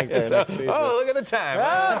 please make there a next season. Oh, look at the time.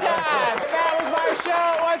 Oh, God. That was my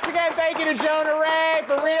show. Once again, thank you to Jonah Ray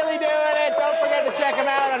for really doing it. Don't forget to check him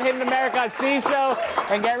out on Hidden America on CISO.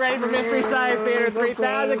 And get ready for Mystery Science Theater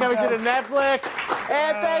 3000 coming soon to Netflix.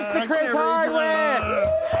 And thanks to Chris Hardwick.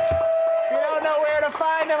 If you don't know where to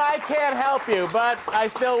find him, I can't help you, but I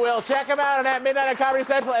still will. Check him out on At Midnight on Comedy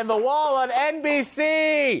Central and The Wall on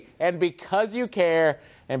NBC. And because you care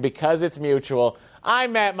and because it's mutual,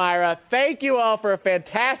 I'm Matt Myra. Thank you all for a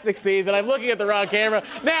fantastic season. I'm looking at the wrong camera.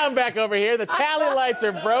 Now I'm back over here. The tally lights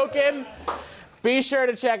are broken. Be sure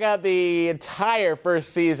to check out the entire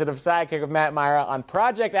first season of Sidekick with Matt Myra on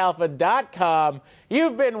ProjectAlpha.com.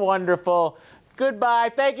 You've been wonderful.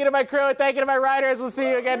 Goodbye. Thank you to my crew and thank you to my writers. We'll see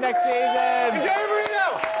you again next season. Enjoy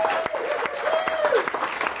Burrito!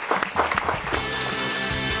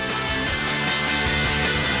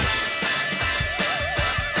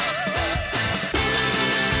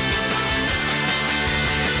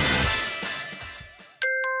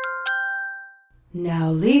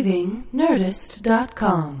 Now leaving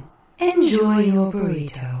Nerdist.com. Enjoy your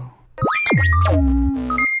burrito.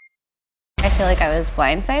 I feel like I was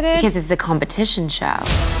blindsided because it's a competition show.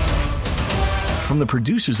 From the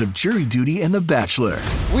producers of Jury Duty and The Bachelor.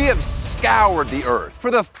 We have scoured the earth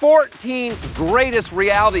for the 14 greatest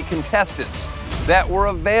reality contestants that were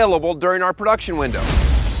available during our production window.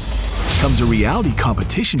 becomes a reality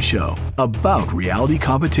competition show about reality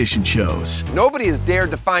competition shows. Nobody has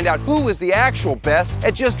dared to find out who is the actual best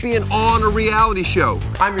at just being on a reality show.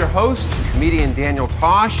 I'm your host, comedian Daniel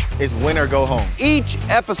Tosh. It's win or go home. Each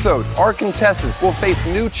episode, our contestants will face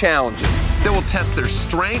new challenges. They will test their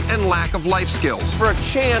strength and lack of life skills for a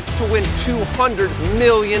chance to win $200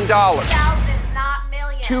 million. Thousands, not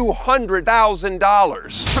millions.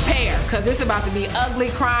 $200,000. Prepare, because it's about to be ugly,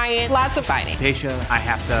 crying, lots of fighting. Tasha, I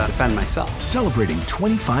have to defend myself. Celebrating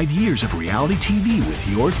 25 years of reality TV with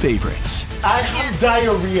your favorites. I have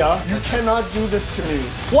diarrhea. You cannot do this to me.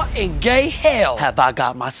 What in gay hell have I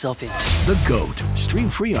got myself into? The GOAT. Stream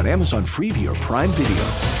free on Amazon Freevee or Prime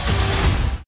Video.